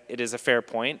 and it is a fair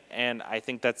point, and I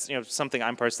think that's something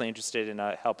I'm personally interested in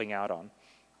helping out on.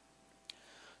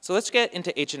 So let's get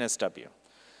into HNSW.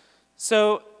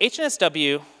 So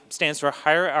HNSW stands for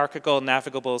Hierarchical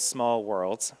Navigable Small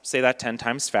Worlds. Say that 10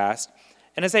 times fast.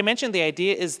 And as I mentioned, the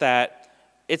idea is that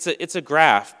it's a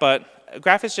graph, but a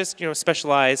graph is just a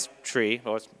specialized tree.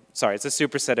 Well, sorry, it's a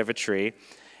superset of a tree.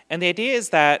 And the idea is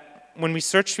that when we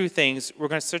search through things, we're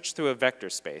going to search through a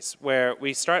vector space, where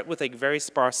we start with a very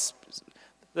sparse.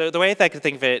 The way I could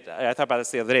think of it, I thought about this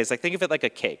the other day, is like think of it like a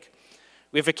cake.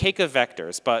 We have a cake of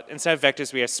vectors, but instead of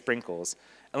vectors, we have sprinkles.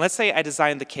 And let's say I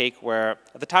designed the cake where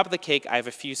at the top of the cake, I have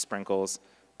a few sprinkles.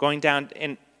 Going down,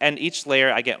 and each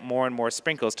layer, I get more and more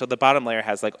sprinkles till the bottom layer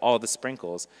has like all the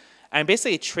sprinkles. I'm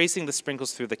basically tracing the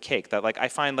sprinkles through the cake, that like I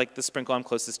find like the sprinkle I'm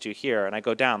closest to here, and I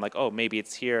go down like, oh, maybe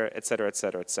it's here, et cetera, et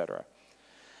cetera, et cetera.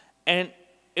 And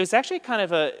it was actually kind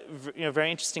of a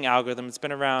very interesting algorithm. It's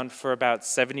been around for about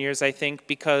 7 years, I think,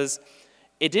 because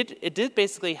it did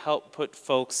basically help put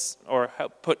folks, or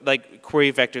help put like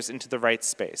query vectors into the right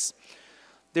space.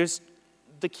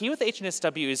 The key with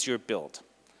HNSW is your build.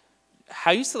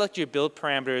 how you select your build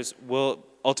parameters will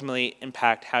ultimately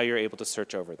impact how you're able to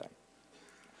search over them.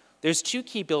 There's two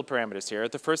key build parameters here.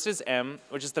 The first is m,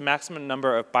 which is the maximum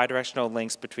number of bidirectional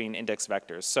links between index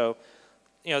vectors. So,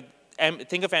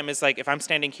 think of m as like if I'm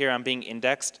standing here, I'm being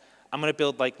indexed, I'm going to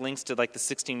build like links to like the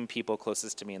 16 people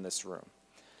closest to me in this room.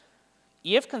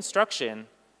 EF construction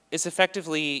is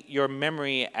effectively your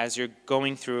memory as you're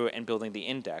going through and building the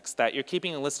index, that you're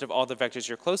keeping a list of all the vectors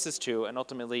you're closest to, and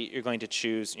ultimately you're going to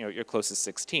choose your closest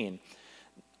 16.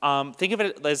 Think of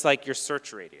it as like your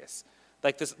search radius.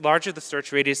 Like the larger the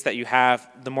search radius that you have,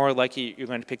 the more likely you're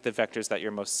going to pick the vectors that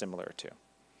you're most similar to.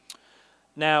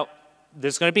 Now,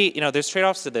 there's going to be, there's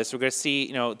trade-offs to this. We're going to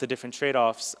see, the different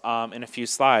trade-offs in a few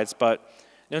slides, but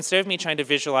instead of me trying to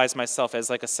visualize myself as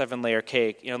like a 7-layer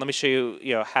cake, let me show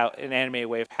you, how an animated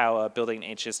way of how building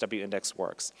an HNSW index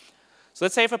works. So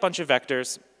let's say I have a bunch of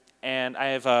vectors, and I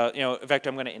have a vector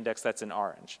I'm going to index that's in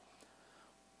orange.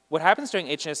 What happens during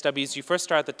HNSW is you first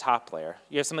start at the top layer.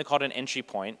 You have something called an entry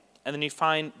point, and then you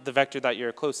find the vector that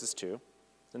you're closest to.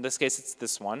 In this case, it's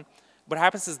this one. What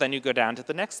happens is then you go down to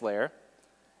the next layer,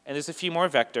 and there's a few more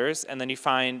vectors, and then you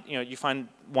find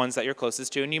ones that you're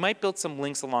closest to, and you might build some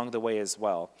links along the way as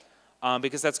well,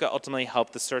 because that's going to ultimately help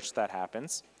the search that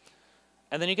happens.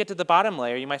 And then you get to the bottom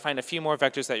layer, you might find a few more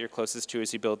vectors that you're closest to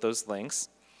as you build those links,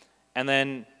 and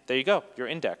then there you go, you're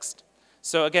indexed.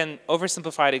 So again,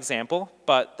 oversimplified example,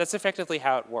 but that's effectively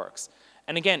how it works.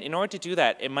 And again, in order to do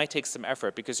that, it might take some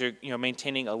effort because you're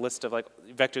maintaining a list of like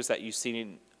vectors that you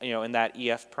see in that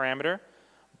EF parameter,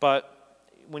 but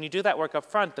when you do that work up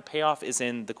front, the payoff is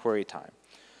in the query time.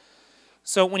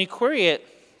 So when you query it,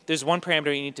 there's one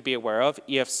parameter you need to be aware of,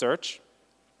 EF search.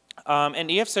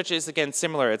 And EF search is, again,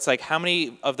 similar. It's like how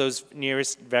many of those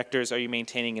nearest vectors are you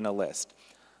maintaining in a list?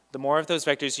 The more of those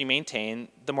vectors you maintain,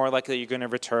 the more likely you're going to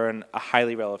return a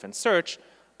highly relevant search,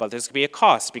 but there's going to be a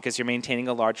cost because you're maintaining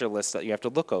a larger list that you have to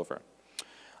look over.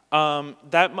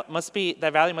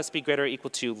 That value must be greater or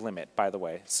equal to limit, by the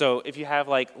way. So if you have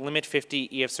like limit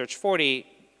 50, EF search 40,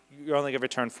 you're only going to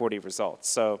return 40 results.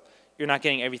 So you're not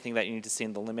getting everything that you need to see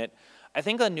in the limit. I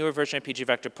think a newer version of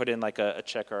pgvector put in like a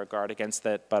check or a guard against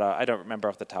it, but I don't remember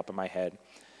off the top of my head.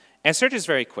 And search is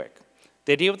very quick.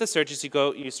 The idea with the search is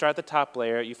you start at the top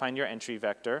layer, you find your entry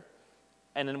vector,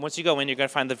 and then once you go in, you're going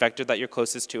to find the vector that you're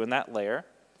closest to in that layer.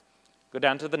 Go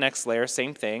down to the next layer,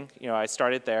 same thing. I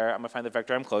started there, I'm going to find the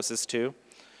vector I'm closest to.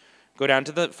 Go down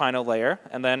to the final layer,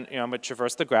 and then I'm going to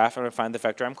traverse the graph, and I'm going to find the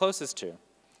vector I'm closest to.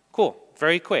 Cool,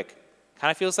 very quick.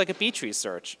 Kind of feels like a B-tree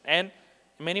search, and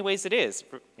in many ways it is.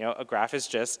 A graph is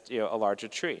just a larger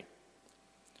tree.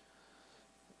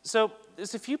 So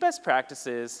there's a few best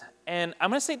practices, and I'm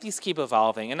going to say these keep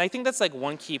evolving, and I think that's like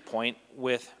one key point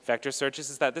with vector searches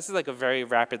is that this is like a very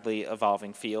rapidly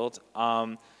evolving field.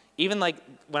 Even like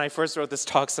when I first wrote this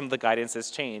talk, some of the guidance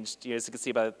has changed, as you can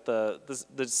see by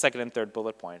the second and third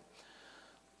bullet point.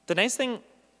 The nice thing,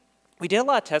 we did a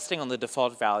lot of testing on the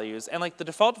default values, and like the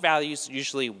default values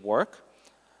usually work.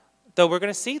 Though we're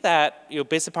going to see that,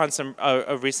 based upon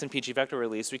a recent pgvector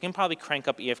release, we can probably crank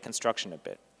up EF construction a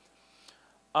bit.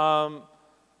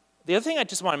 The other thing I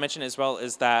just want to mention as well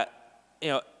is that,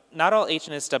 not all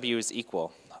HNSW is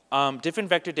equal. Different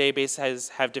vector databases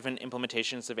have different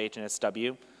implementations of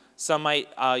HNSW. Some might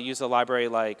use a library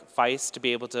like Feist to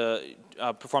be able to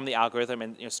perform the algorithm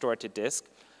and store it to disk.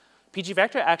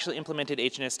 pgvector actually implemented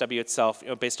HNSW itself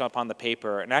based upon the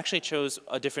paper and actually chose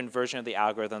a different version of the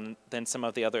algorithm than some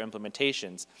of the other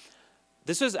implementations.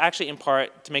 This was actually in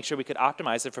part to make sure we could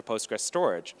optimize it for Postgres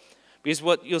storage. Because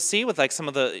what you'll see with like some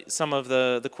of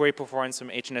the query performance from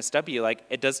HNSW, like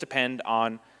it does depend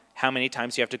on how many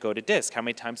times you have to go to disk, how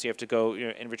many times you have to go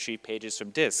and retrieve pages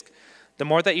from disk. The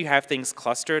more that you have things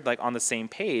clustered like on the same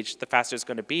page, the faster it's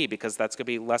going to be because that's going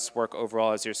to be less work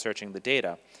overall as you're searching the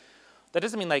data. That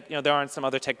doesn't mean like there aren't some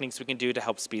other techniques we can do to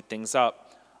help speed things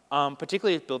up.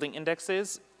 Particularly with building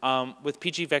indexes, with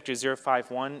pgvector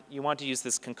 051, you want to use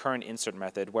this concurrent insert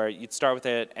method where you'd start with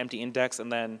an empty index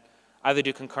and then either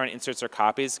do concurrent inserts or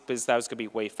copies because that was going to be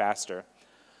way faster.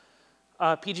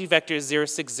 pgvector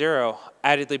 060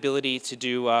 added the ability to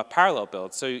do parallel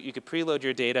builds. So you could preload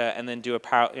your data and then do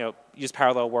use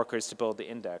parallel workers to build the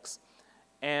index.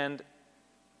 And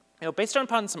based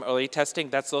upon some early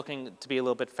testing, that's looking to be a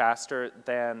little bit faster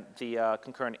than the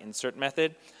concurrent insert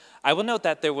method. I will note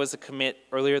that there was a commit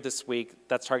earlier this week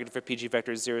that's targeted for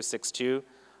pgvector 062.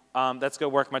 That's going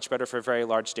to work much better for very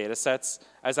large data sets.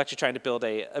 I was actually trying to build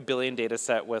a billion data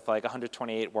set with like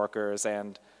 128 workers,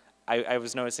 and I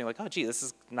was noticing like, oh gee, this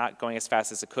is not going as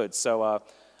fast as it could. So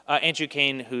Andrew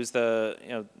Kane, who's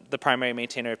the primary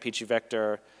maintainer of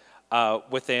pgvector,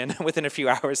 within a few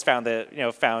hours found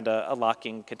a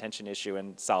locking contention issue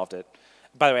and solved it.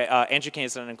 By the way, Andrew Kane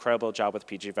has done an incredible job with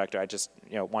pgvector. I just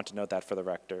want to note that for the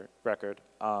record.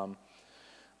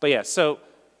 But yeah, so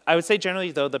I would say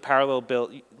generally though the parallel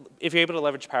build, if you're able to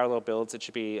leverage parallel builds, it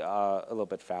should be a little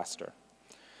bit faster.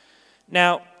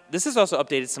 Now, this has also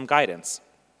updated some guidance.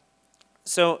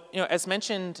 So as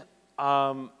mentioned,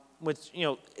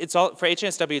 it's all for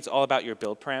HNSW. It's all about your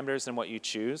build parameters and what you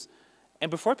choose.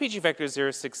 And before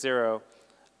pgvector 060,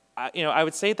 I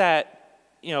would say that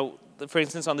for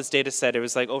instance, on this data set, it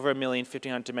was like over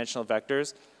 1,500 dimensional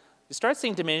vectors. You start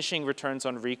seeing diminishing returns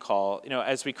on recall,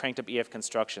 as we cranked up EF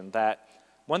construction. That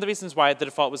one of the reasons why the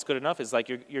default was good enough is like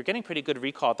you're getting pretty good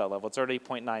recall at that level. It's already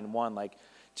 0.91. Like,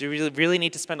 do you really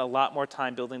need to spend a lot more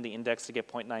time building the index to get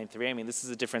 0.93? I mean, this is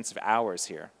a difference of hours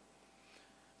here.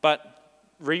 But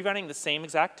rerunning the same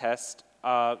exact test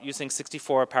using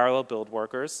 64 parallel build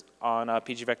workers on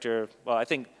pgvector, well, I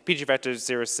think pgvector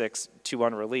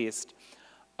 0621 released.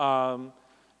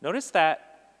 Notice that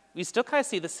we still kind of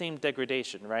see the same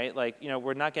degradation, right? Like,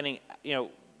 we're not getting,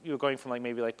 you're going from like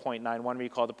maybe like 0.91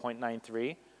 recall to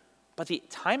 0.93, but the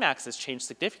time axis changed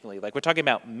significantly. Like, we're talking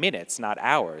about minutes, not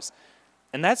hours.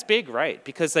 And that's big, right?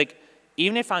 Because like,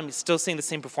 even if I'm still seeing the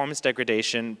same performance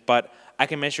degradation, but I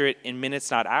can measure it in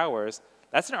minutes, not hours,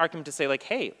 that's an argument to say like,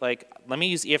 hey, like, let me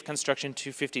use EF construction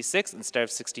 256 instead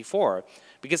of 64,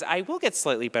 because I will get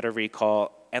slightly better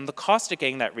recall, and the cost of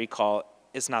getting that recall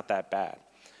is not that bad.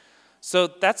 So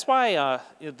that's why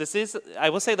I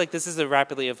will say like this is a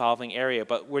rapidly evolving area,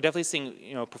 but we're definitely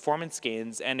seeing performance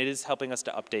gains, and it is helping us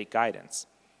to update guidance.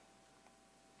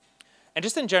 And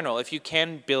just in general, if you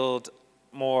can build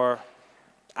more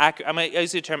accurate, I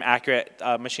use the term accurate,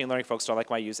 machine learning folks don't like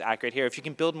when I use accurate here. If you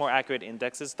can build more accurate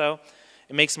indexes though,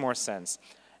 it makes more sense.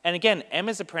 And again, M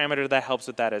is a parameter that helps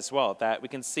with that as well, that we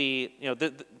can see,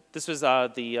 this was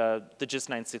the GIST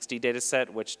 960 data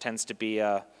set, which tends to be,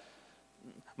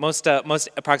 most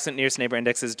approximate nearest neighbor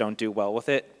indexes don't do well with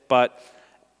it. But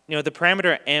the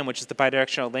parameter M, which is the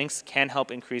bidirectional links, can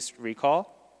help increase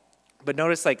recall. But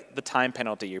notice like the time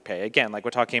penalty you pay. Again, like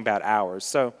we're talking about hours.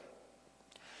 So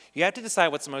you have to decide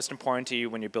what's most important to you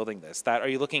when you're building this. That are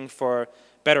you looking for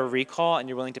better recall and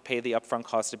you're willing to pay the upfront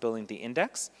cost of building the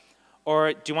index?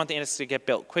 Or do you want the index to get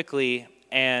built quickly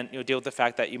and deal with the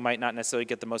fact that you might not necessarily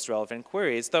get the most relevant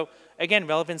queries? Though, again,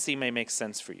 relevancy may make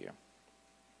sense for you.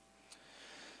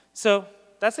 So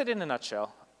that's it in a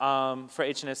nutshell for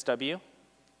HNSW.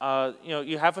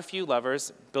 You have a few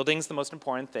levers. Building's the most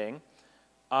important thing.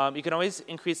 You can always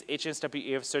increase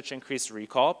HNSW EF search, increase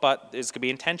recall, but there's going to be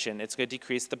intention. It's going to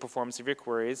decrease the performance of your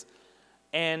queries.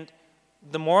 And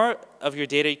the more of your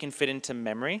data you can fit into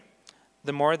memory,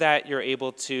 the more that you're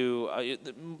able to,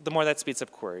 the more that speeds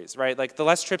up queries, right? Like the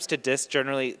less trips to disk,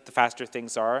 generally, the faster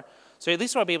things are. So at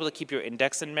least you want to be able to keep your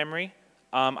index in memory.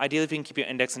 Ideally, if you can keep your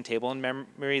index and table in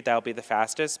memory, that'll be the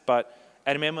fastest. But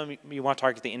at a minimum, you want to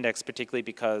target the index particularly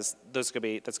because that's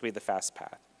going to be the fast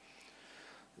path.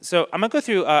 So I'm going to go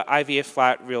through IVA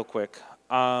flat real quick.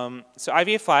 So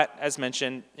IVA flat, as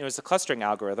mentioned, it was a clustering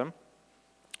algorithm.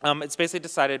 It's basically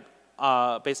decided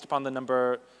based upon the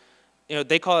number.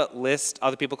 They call it list.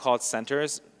 Other people call it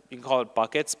centers. You can call it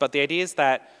buckets. But the idea is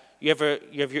that you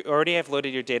already have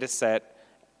loaded your data set,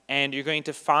 and you're going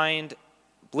to find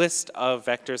list of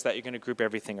vectors that you're going to group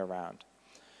everything around.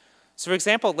 So for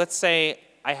example, let's say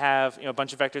I have a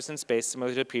bunch of vectors in space,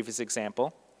 similar to the previous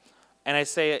example. And I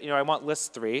say, I want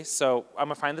list 3, so I'm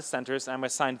going to find the centers, and I'm going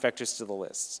to assign vectors to the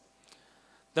lists.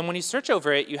 Then when you search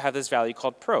over it, you have this value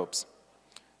called probes.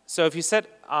 So if you set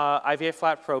IVA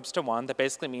flat probes to 1, that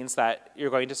basically means that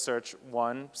you're going to search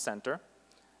one center.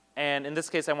 And in this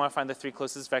case, I want to find the 3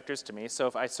 closest vectors to me. So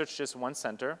if I search just one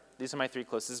center, these are my 3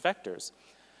 closest vectors.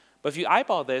 But if you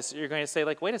eyeball this, you're going to say,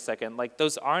 like, wait a second, like,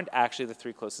 those aren't actually the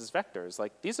 3 closest vectors.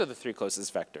 Like, these are the 3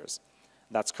 closest vectors.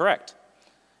 That's correct.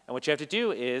 And what you have to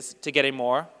do is, to get a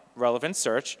more relevant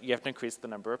search, you have to increase the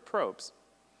number of probes.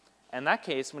 In that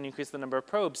case, when you increase the number of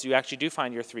probes, you actually do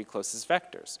find your 3 closest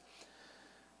vectors.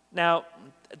 Now,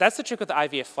 that's the trick with the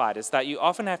IVA flat, is that you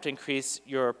often have to increase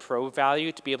your probe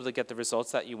value to be able to get the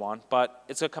results that you want, but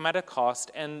it's going to come at a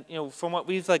cost. And from what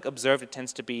we've observed, it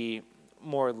tends to be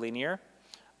more linear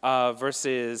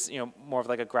versus more of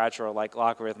like a gradual, like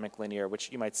logarithmic linear,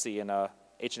 which you might see in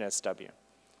HNSW.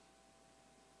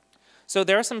 So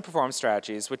there are some performance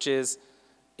strategies, which is,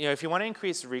 if you want to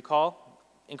increase recall,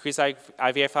 increase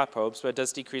IVA flat probes, but it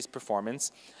does decrease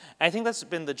performance. And I think that's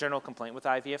been the general complaint with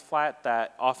IVA flat,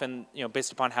 that often,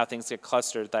 based upon how things get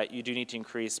clustered, that you do need to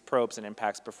increase probes and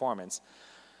impacts performance.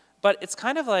 But it's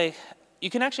kind of like, you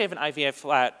can actually have an IVA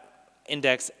flat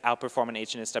index outperform an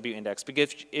HNSW index,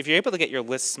 because if you're able to get your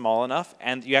list small enough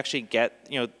and you actually get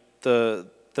the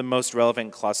most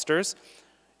relevant clusters,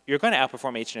 you're going to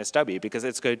outperform HNSW because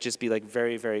it's going to just be like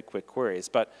very, very quick queries.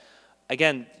 But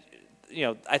again,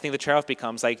 I think the trade-off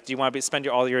becomes like, do you want to spend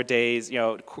all your days,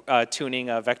 tuning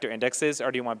vector indexes,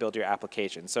 or do you want to build your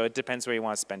application? So it depends where you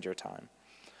want to spend your time.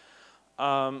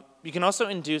 You can also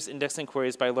induce indexing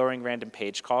queries by lowering random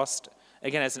page cost.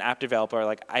 Again, as an app developer,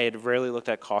 like I had rarely looked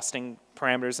at costing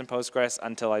parameters in Postgres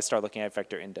until I started looking at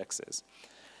vector indexes.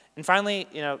 And finally,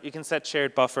 you can set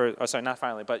shared buffers. Oh, sorry, not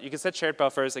finally, but you can set shared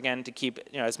buffers again to keep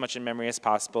as much in memory as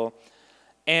possible.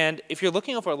 And if you're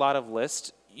looking over a lot of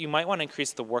lists, you might want to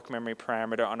increase the work memory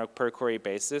parameter on a per query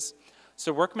basis.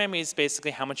 So work memory is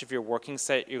basically how much of your working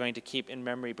set you're going to keep in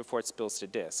memory before it spills to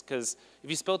disk. Because if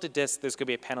you spill to disk, there's going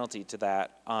to be a penalty to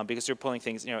that because you're pulling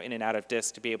things in and out of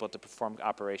disk to be able to perform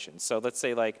operations. So let's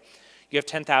say like you have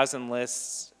 10,000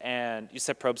 lists and you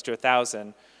set probes to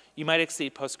 1,000. You might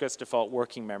exceed Postgres default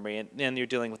working memory, and then you're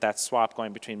dealing with that swap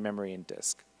going between memory and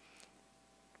disk.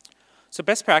 So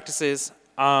best practices.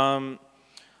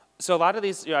 So a lot of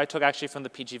these I took actually from the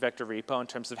pgvector repo in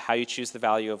terms of how you choose the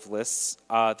value of lists.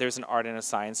 There's an art and a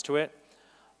science to it.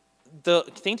 The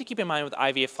thing to keep in mind with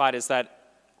IVF flat is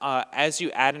that as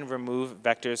you add and remove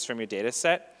vectors from your data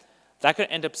set, that could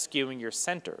end up skewing your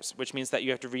centers, which means that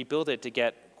you have to rebuild it to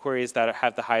get queries that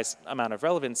have the highest amount of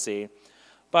relevancy.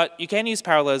 But you can use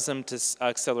parallelism to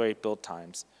accelerate build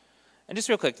times. And just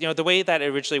real quick, the way that it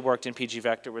originally worked in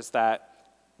pgvector was that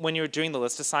when you were doing the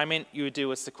list assignment, you would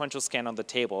do a sequential scan on the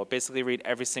table. Basically read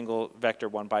every single vector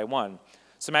one by one.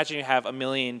 So imagine you have 1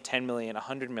 million, 10 million,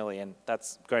 100 million.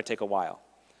 That's going to take a while.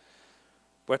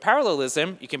 With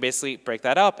parallelism, you can basically break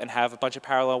that up and have a bunch of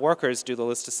parallel workers do the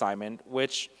list assignment,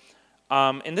 which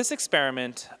in this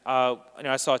experiment,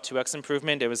 I saw a 2x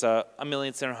improvement. It was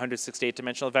 1,768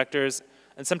 dimensional vectors.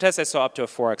 And some tests I saw up to a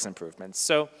 4x improvement.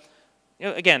 So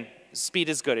again, speed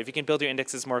is good. If you can build your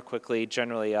indexes more quickly,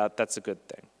 generally that's a good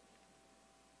thing.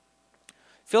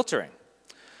 Filtering.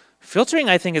 Filtering,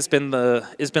 I think, has been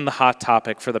the hot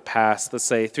topic for the past, let's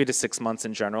say, 3 to 6 months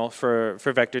in general for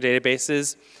vector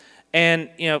databases. And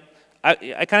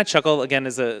I kind of chuckle again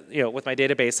as with my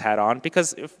database hat on,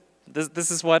 because this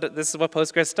is what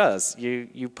Postgres does.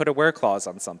 You put a where clause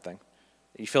on something.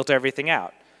 You filter everything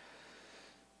out.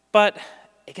 But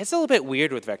it gets a little bit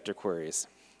weird with vector queries.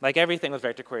 Like everything with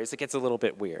vector queries, it gets a little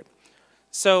bit weird.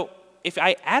 So if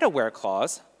I add a where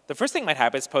clause, the first thing that might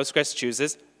happen is Postgres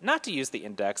chooses not to use the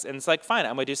index, and it's like, fine,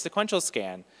 I'm going to do sequential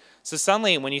scan. So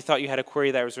suddenly, when you thought you had a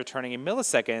query that was returning in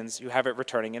milliseconds, you have it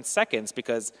returning in seconds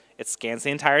because it scans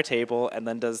the entire table and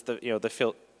then does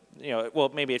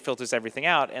well, maybe it filters everything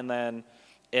out, and then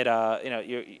it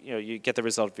you get the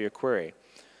result of your query.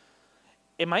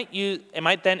 It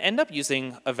might then end up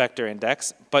using a vector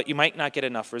index, but you might not get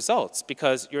enough results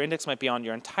because your index might be on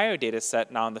your entire data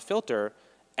set, not on the filter,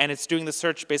 and it's doing the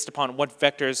search based upon what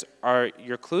vectors are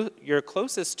you're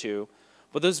closest to,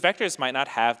 but those vectors might not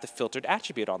have the filtered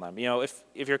attribute on them. If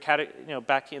your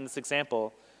back in this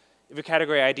example, if your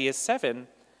category ID is 7,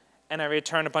 and I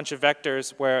return a bunch of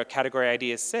vectors where category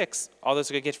ID is 6, all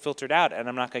those are going to get filtered out, and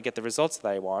I'm not going to get the results that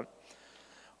I want.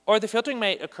 Or the filtering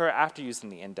might occur after using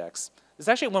the index. There's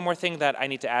actually one more thing that I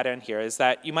need to add in here, is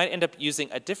that you might end up using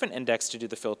a different index to do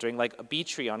the filtering, like a B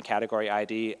tree on category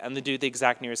ID, and then do the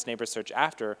exact nearest neighbor search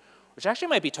after, which actually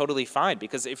might be totally fine,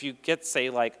 because if you get, say,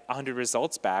 like 100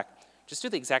 results back, just do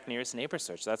the exact nearest neighbor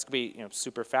search. That's going to be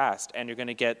super fast, and you're going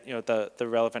to get the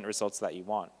relevant results that you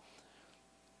want.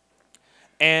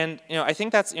 And I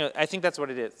think that's what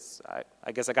it is.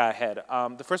 I guess I got ahead.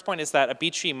 The first point is that a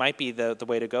B tree might be the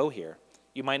way to go here.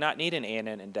 You might not need an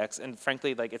ANN index, and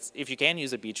frankly, if you can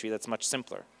use a B tree, that's much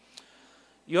simpler.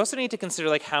 You also need to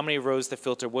consider how many rows the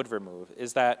filter would remove.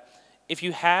 Is that if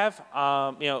you have,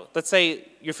 let's say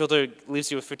your filter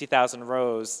leaves you with 50,000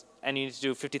 rows, and you need to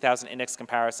do 50,000 index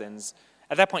comparisons.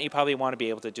 At that point, you probably want to be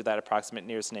able to do that approximate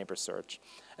nearest neighbor search.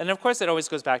 And of course, it always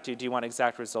goes back to, do you want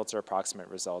exact results or approximate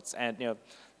results? And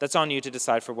that's on you to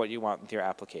decide for what you want with your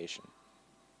application.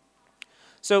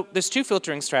 So there's 2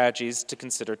 filtering strategies to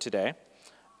consider today.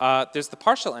 There's the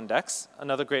partial index,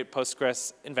 another great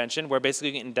Postgres invention, where basically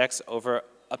you can index over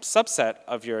a subset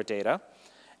of your data,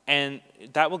 and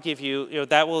that will give you,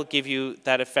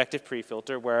 that effective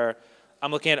pre-filter where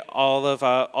I'm looking at all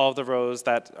of the rows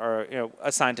that are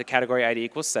assigned to category ID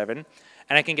equals 7,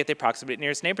 and I can get the approximate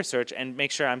nearest neighbor search and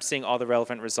make sure I'm seeing all the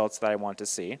relevant results that I want to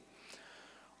see.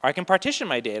 Or I can partition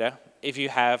my data if you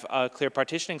have a clear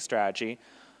partitioning strategy.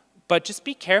 But just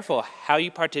be careful how you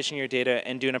partition your data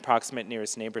and do an approximate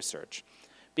nearest neighbor search.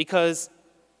 Because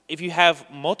if you have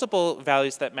multiple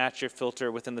values that match your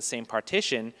filter within the same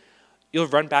partition, you'll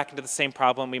run back into the same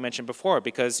problem we mentioned before,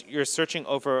 because you're searching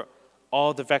over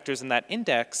all the vectors in that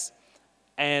index,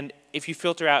 and if you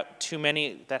filter out too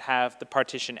many that have the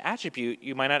partition attribute,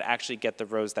 you might not actually get the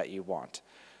rows that you want.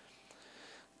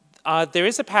 There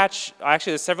is a patch,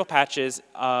 actually there's several patches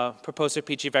proposed for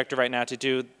pgvector right now to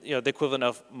do the equivalent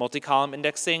of multi-column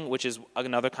indexing, which is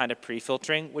another kind of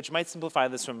pre-filtering, which might simplify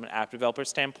this from an app developer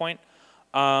standpoint.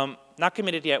 Not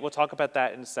committed yet, we'll talk about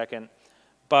that in a second,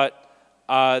 but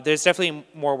there's definitely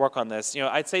more work on this.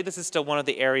 I'd say this is still one of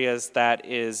the areas that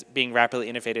is being rapidly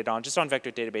innovated on, just on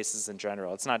vector databases in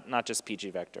general. It's not just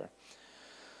pgvector.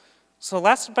 So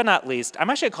last but not least, I'm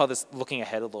actually going to call this looking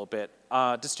ahead a little bit,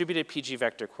 distributed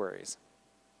pgvector queries.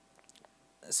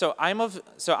 So I'm of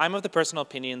the personal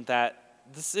opinion that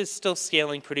this is still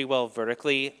scaling pretty well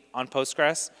vertically on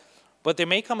Postgres, but there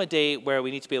may come a day where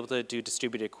we need to be able to do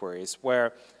distributed queries,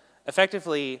 where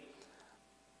effectively,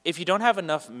 if you don't have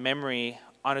enough memory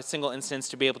on a single instance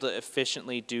to be able to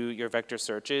efficiently do your vector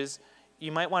searches,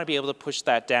 you might want to be able to push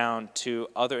that down to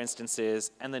other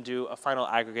instances and then do a final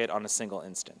aggregate on a single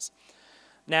instance.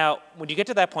 Now, when you get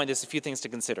to that point, there's a few things to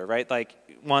consider, right? Like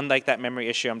that memory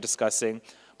issue I'm discussing,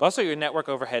 but also your network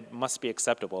overhead must be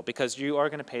acceptable because you are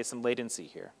going to pay some latency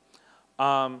here.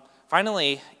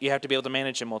 Finally, you have to be able to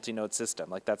manage a multi-node system.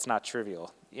 Like that's not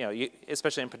trivial.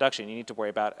 Especially in production, you need to worry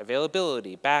about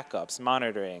availability, backups,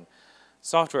 monitoring,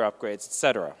 software upgrades, et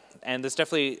cetera. And there's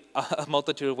definitely a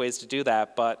multitude of ways to do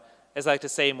that, but as I like to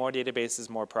say, more databases,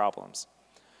 more problems.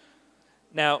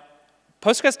 Now,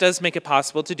 Postgres does make it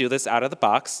possible to do this out of the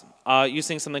box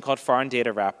using something called foreign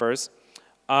data wrappers.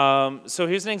 So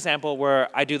here's an example where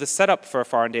I do the setup for a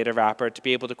foreign data wrapper to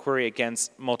be able to query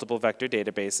against multiple vector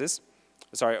databases.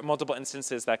 Sorry, multiple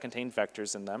instances that contain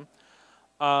vectors in them.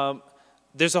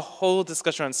 There's a whole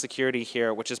discussion on security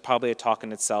here, which is probably a talk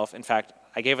in itself. In fact,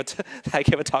 I gave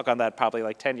a talk on that probably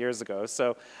like 10 years ago.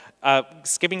 So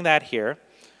skipping that here.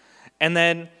 And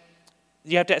then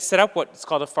you have to set up what's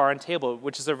called a foreign table,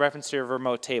 which is a reference to your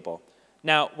remote table.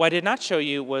 Now, what I did not show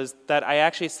you was that I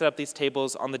actually set up these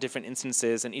tables on the different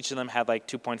instances, and each of them had like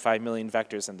 2.5 million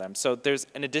vectors in them. So there's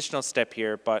an additional step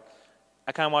here, but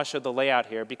I kind of want to show the layout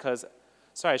here because,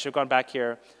 sorry, I should have gone back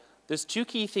here. There's two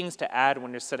key things to add when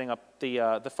you're setting up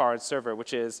the foreign server,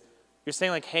 which is you're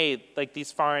saying like, hey, like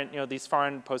these foreign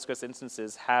Postgres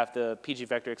instances have the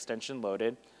pgvector extension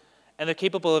loaded, and they're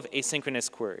capable of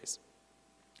asynchronous queries.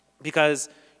 Because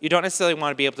you don't necessarily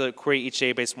want to be able to query each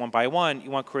database one by one.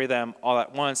 You want to query them all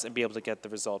at once and be able to get the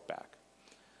result back.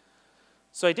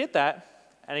 So I did that,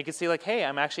 and you can see like, hey,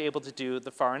 I'm actually able to do the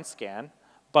foreign scan.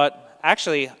 But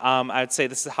actually, I'd say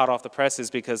this is hot off the presses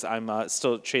because I'm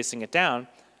still tracing it down.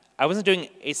 I wasn't doing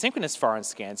asynchronous foreign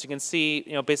scans. You can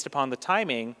see, based upon the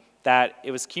timing, that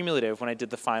it was cumulative when I did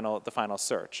the final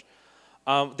search.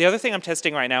 The other thing I'm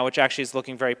testing right now, which actually is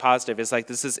looking very positive, is like,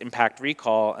 this is impact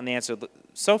recall, and the answer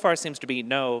so far seems to be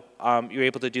no. You're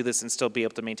able to do this and still be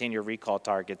able to maintain your recall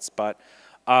targets, but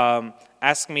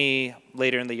ask me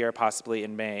later in the year, possibly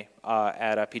in May,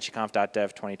 at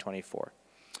pgconf.dev 2024.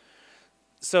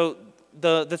 So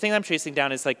the thing I'm tracing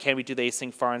down is like, can we do the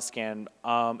async foreign scan?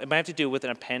 It might have to do with an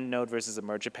append node versus a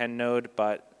merge append node,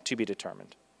 but to be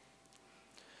determined.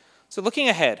 So looking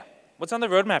ahead, what's on the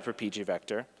roadmap for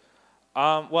pgvector?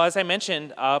 Well, as I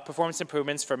mentioned, performance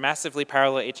improvements for massively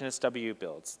parallel HNSW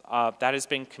builds. That has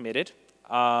been committed.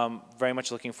 Very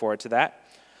much looking forward to that.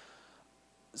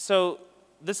 So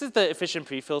this is the efficient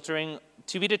pre-filtering.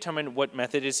 To be determined what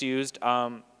method is used.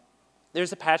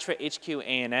 There's a patch for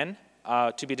HQANN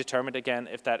to be determined, again,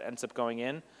 if that ends up going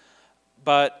in.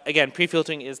 But again,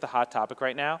 pre-filtering is the hot topic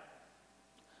right now.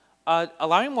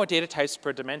 Allowing more data types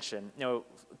per dimension.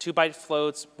 2-byte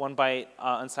floats, 1-byte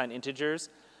unsigned integers.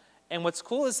 And what's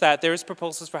cool is that there's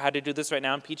proposals for how to do this right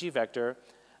now in pgvector.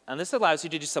 And this allows you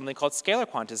to do something called scalar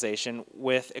quantization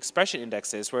with expression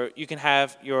indexes, where you can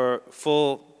have your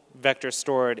full vector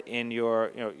stored in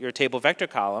your table vector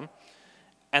column,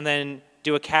 and then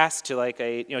do a cast to like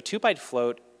a 2-byte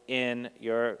float in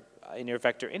your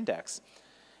vector index.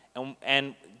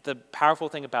 And the powerful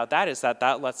thing about that is that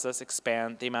that lets us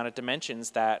expand the amount of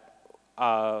dimensions that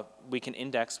we can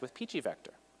index with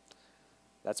pgvector.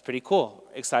 That's pretty cool.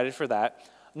 Excited for that.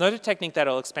 Another technique that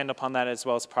will expand upon that as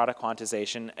well is product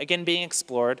quantization. Again, being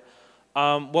explored.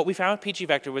 What we found with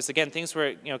pgvector was, again, things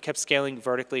were kept scaling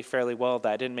vertically fairly well.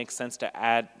 That didn't make sense to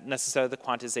add necessarily the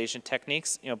quantization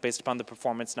techniques, based upon the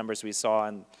performance numbers we saw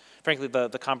and, frankly, the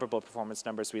comparable performance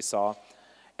numbers we saw.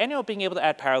 And being able to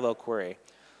add parallel query.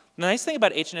 The nice thing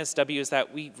about HNSW is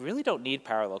that we really don't need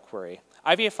parallel query.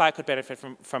 IVA flat could benefit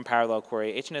from parallel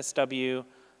query. HNSW,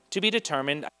 to be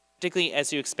determined. particularly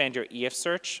as you expand your EF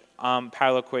search.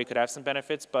 Parallel query could have some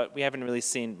benefits, but we haven't really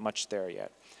seen much there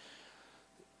yet.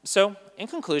 So in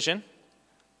conclusion,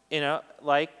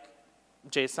 like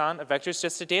JSON, a vector is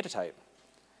just a data type.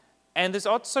 And there's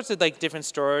all sorts of like different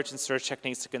storage and search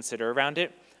techniques to consider around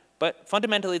it, but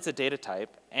fundamentally it's a data type,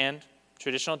 and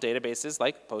traditional databases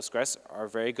like Postgres are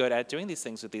very good at doing these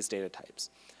things with these data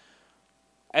types.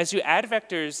 As you add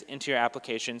vectors into your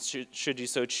application, should you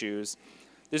so choose,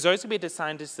 there's always going to be a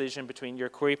design decision between your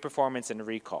query performance and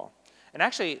recall. And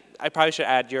actually, I probably should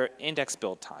add your index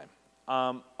build time.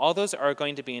 All those are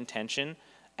going to be in tension,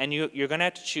 and you're going to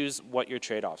have to choose what your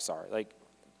trade-offs are. Like,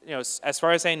 as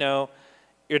far as I know,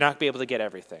 you're not going to be able to get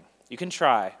everything. You can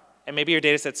try, and maybe your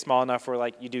data set's small enough where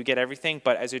like you do get everything,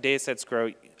 but as your data sets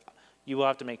grow, you will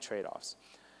have to make trade-offs.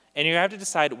 And you have to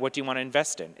decide what do you want to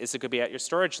invest in. Is it going to be at your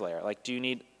storage layer? Like, do you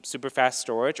need super fast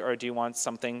storage, or do you want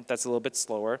something that's a little bit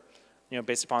slower,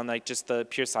 based upon like just the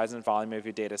pure size and volume of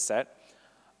your data set?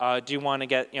 Do you want to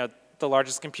get the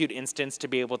largest compute instance to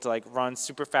be able to like run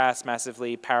super fast,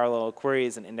 massively parallel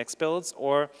queries and index builds,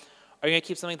 or are you going to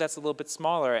keep something that's a little bit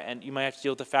smaller, and you might have to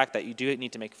deal with the fact that you do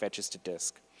need to make fetches to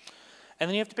disk? And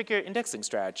then you have to pick your indexing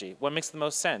strategy. What makes the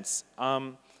most sense?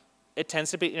 It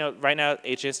tends to be, right now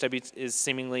HSW is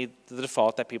seemingly the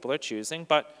default that people are choosing,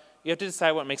 but you have to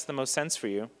decide what makes the most sense for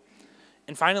you.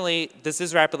 And finally, this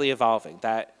is rapidly evolving,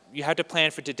 that you have to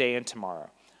plan for today and tomorrow.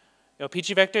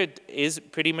 pgvector is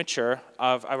pretty mature.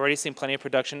 I've already seen plenty of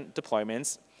production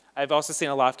deployments. I've also seen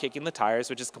a lot of kicking the tires,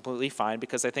 which is completely fine,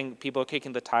 because I think people are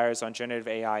kicking the tires on generative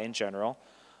AI in general.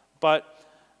 But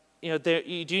you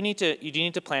do need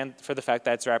to plan for the fact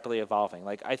that it's rapidly evolving.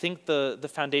 Like, I think the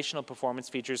foundational performance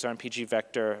features are on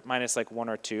pgvector minus like 1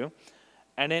 or 2.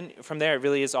 And then from there, it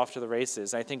really is off to the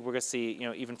races. I think we're going to see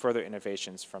even further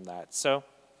innovations from that. So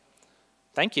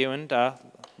thank you, and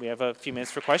we have a few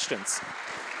minutes for questions.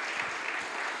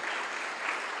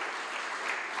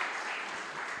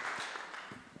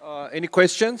 Any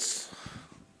questions?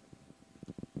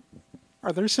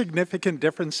 Are there significant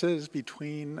differences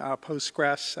between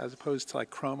Postgres as opposed to like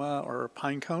Chroma or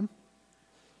Pinecone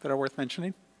that are worth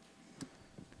mentioning?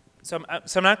 So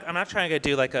I'm not trying to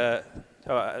do like a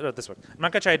this one. I'm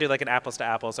not going to try to do like an apples to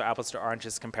apples or apples to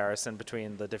oranges comparison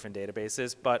between the different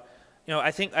databases, but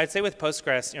I think I'd say with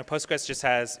Postgres, Postgres just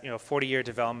has 40-year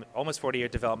development, almost 40-year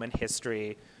development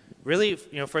history. Really,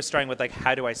 first starting with like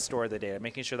how do I store the data,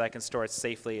 making sure that I can store it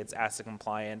safely, it's ACID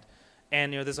compliant,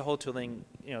 and there's a whole tooling.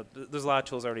 There's a lot of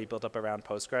tools already built up around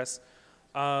Postgres.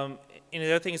 And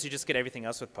the other thing is you just get everything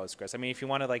else with Postgres. I mean, if you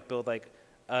want to like build like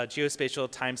a geospatial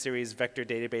time series vector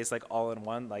database like all in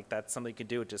one, like that's something you can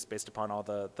do just based upon all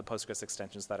the Postgres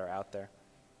extensions that are out there.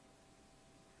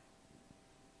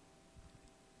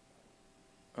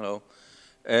 Hello.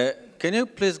 Can you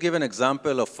please give an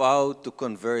example of how to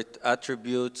convert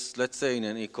attributes, let's say in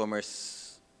an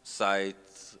e-commerce site,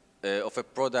 of a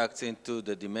product into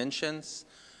the dimensions?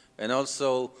 And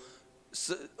also,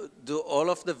 do all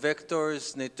of the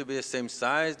vectors need to be the same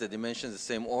size, the dimensions the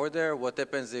same order? What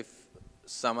happens if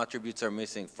some attributes are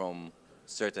missing from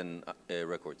certain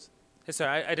records? So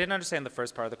I didn't understand the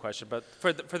first part of the question, but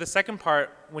for the second part,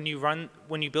 when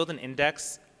you build an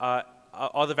index,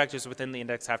 all the vectors within the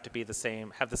index have to be the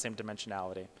same, have the same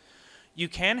dimensionality. You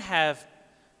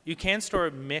can store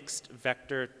mixed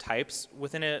vector types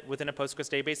within a Postgres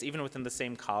database, even within the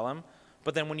same column.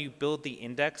 But then when you build the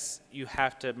index, you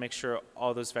have to make sure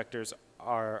all those vectors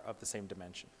are of the same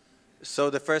dimension. So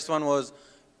the first one was,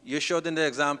 you showed in the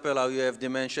example how you have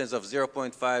dimensions of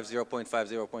 0.5, 0.5,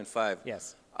 0.5.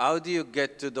 Yes. How do you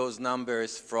get to those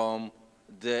numbers from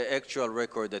the actual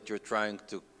record that you're trying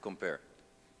to compare?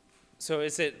 So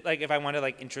is it like if I want to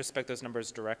like introspect those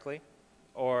numbers directly?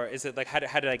 Or is it like how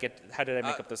did I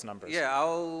make up those numbers? Yeah.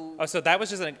 Oh, so that was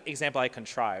just an example I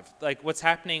contrived. Like what's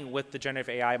happening with the generative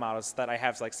AI models is that I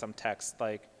have like some text,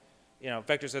 like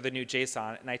vectors are the new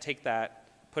JSON, and I take that,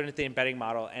 put it into the embedding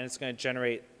model, and it's going to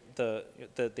generate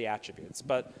the attributes.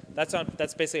 But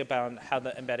that's basically about how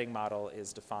the embedding model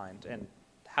is defined and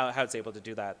how it's able to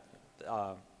do that.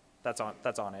 That's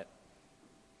on it.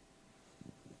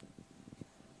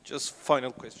 Just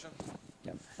final question.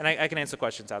 Yeah. And I can answer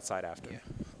questions outside after. Yeah.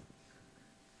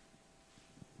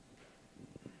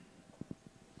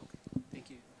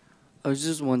 Thank you. I was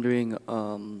just wondering,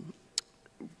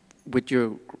 with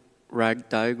your RAG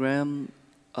diagram,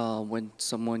 when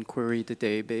someone queried the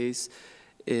database,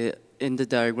 in the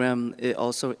diagram, it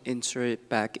also inserted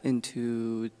back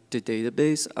into the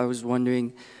database. I was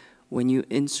wondering, when you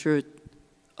insert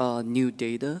new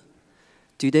data,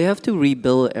 do they have to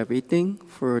rebuild everything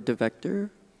for the vector,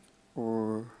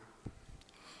 or?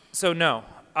 So no.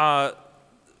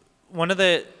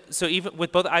 so even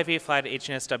with both IVA flat and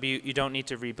HNSW, you don't need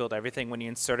to rebuild everything when you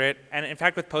insert it. And in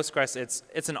fact, with Postgres,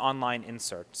 it's an online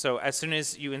insert. So as soon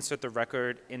as you insert the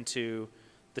record into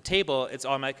the table, it's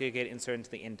automatically going to get inserted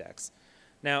into the index.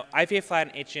 Now, IVA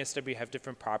flat and HNSW have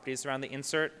different properties around the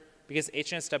insert. Because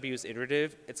HNSW is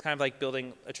iterative, it's kind of like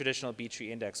building a traditional B-tree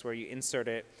index where you insert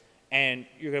it and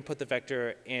you're going to put the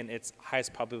vector in its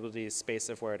highest probability space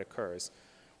of where it occurs.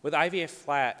 With IVA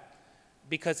flat,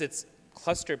 because it's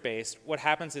cluster-based, what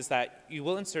happens is that you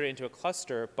will insert it into a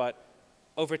cluster, but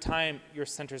over time, your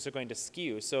centers are going to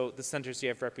skew. So the centers you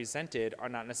have represented are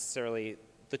not necessarily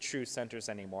the true centers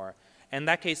anymore. In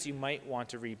that case, you might want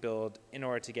to rebuild in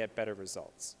order to get better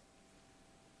results.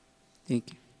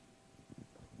 Thank you.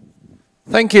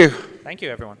 Thank you. Thank you,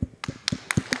 everyone.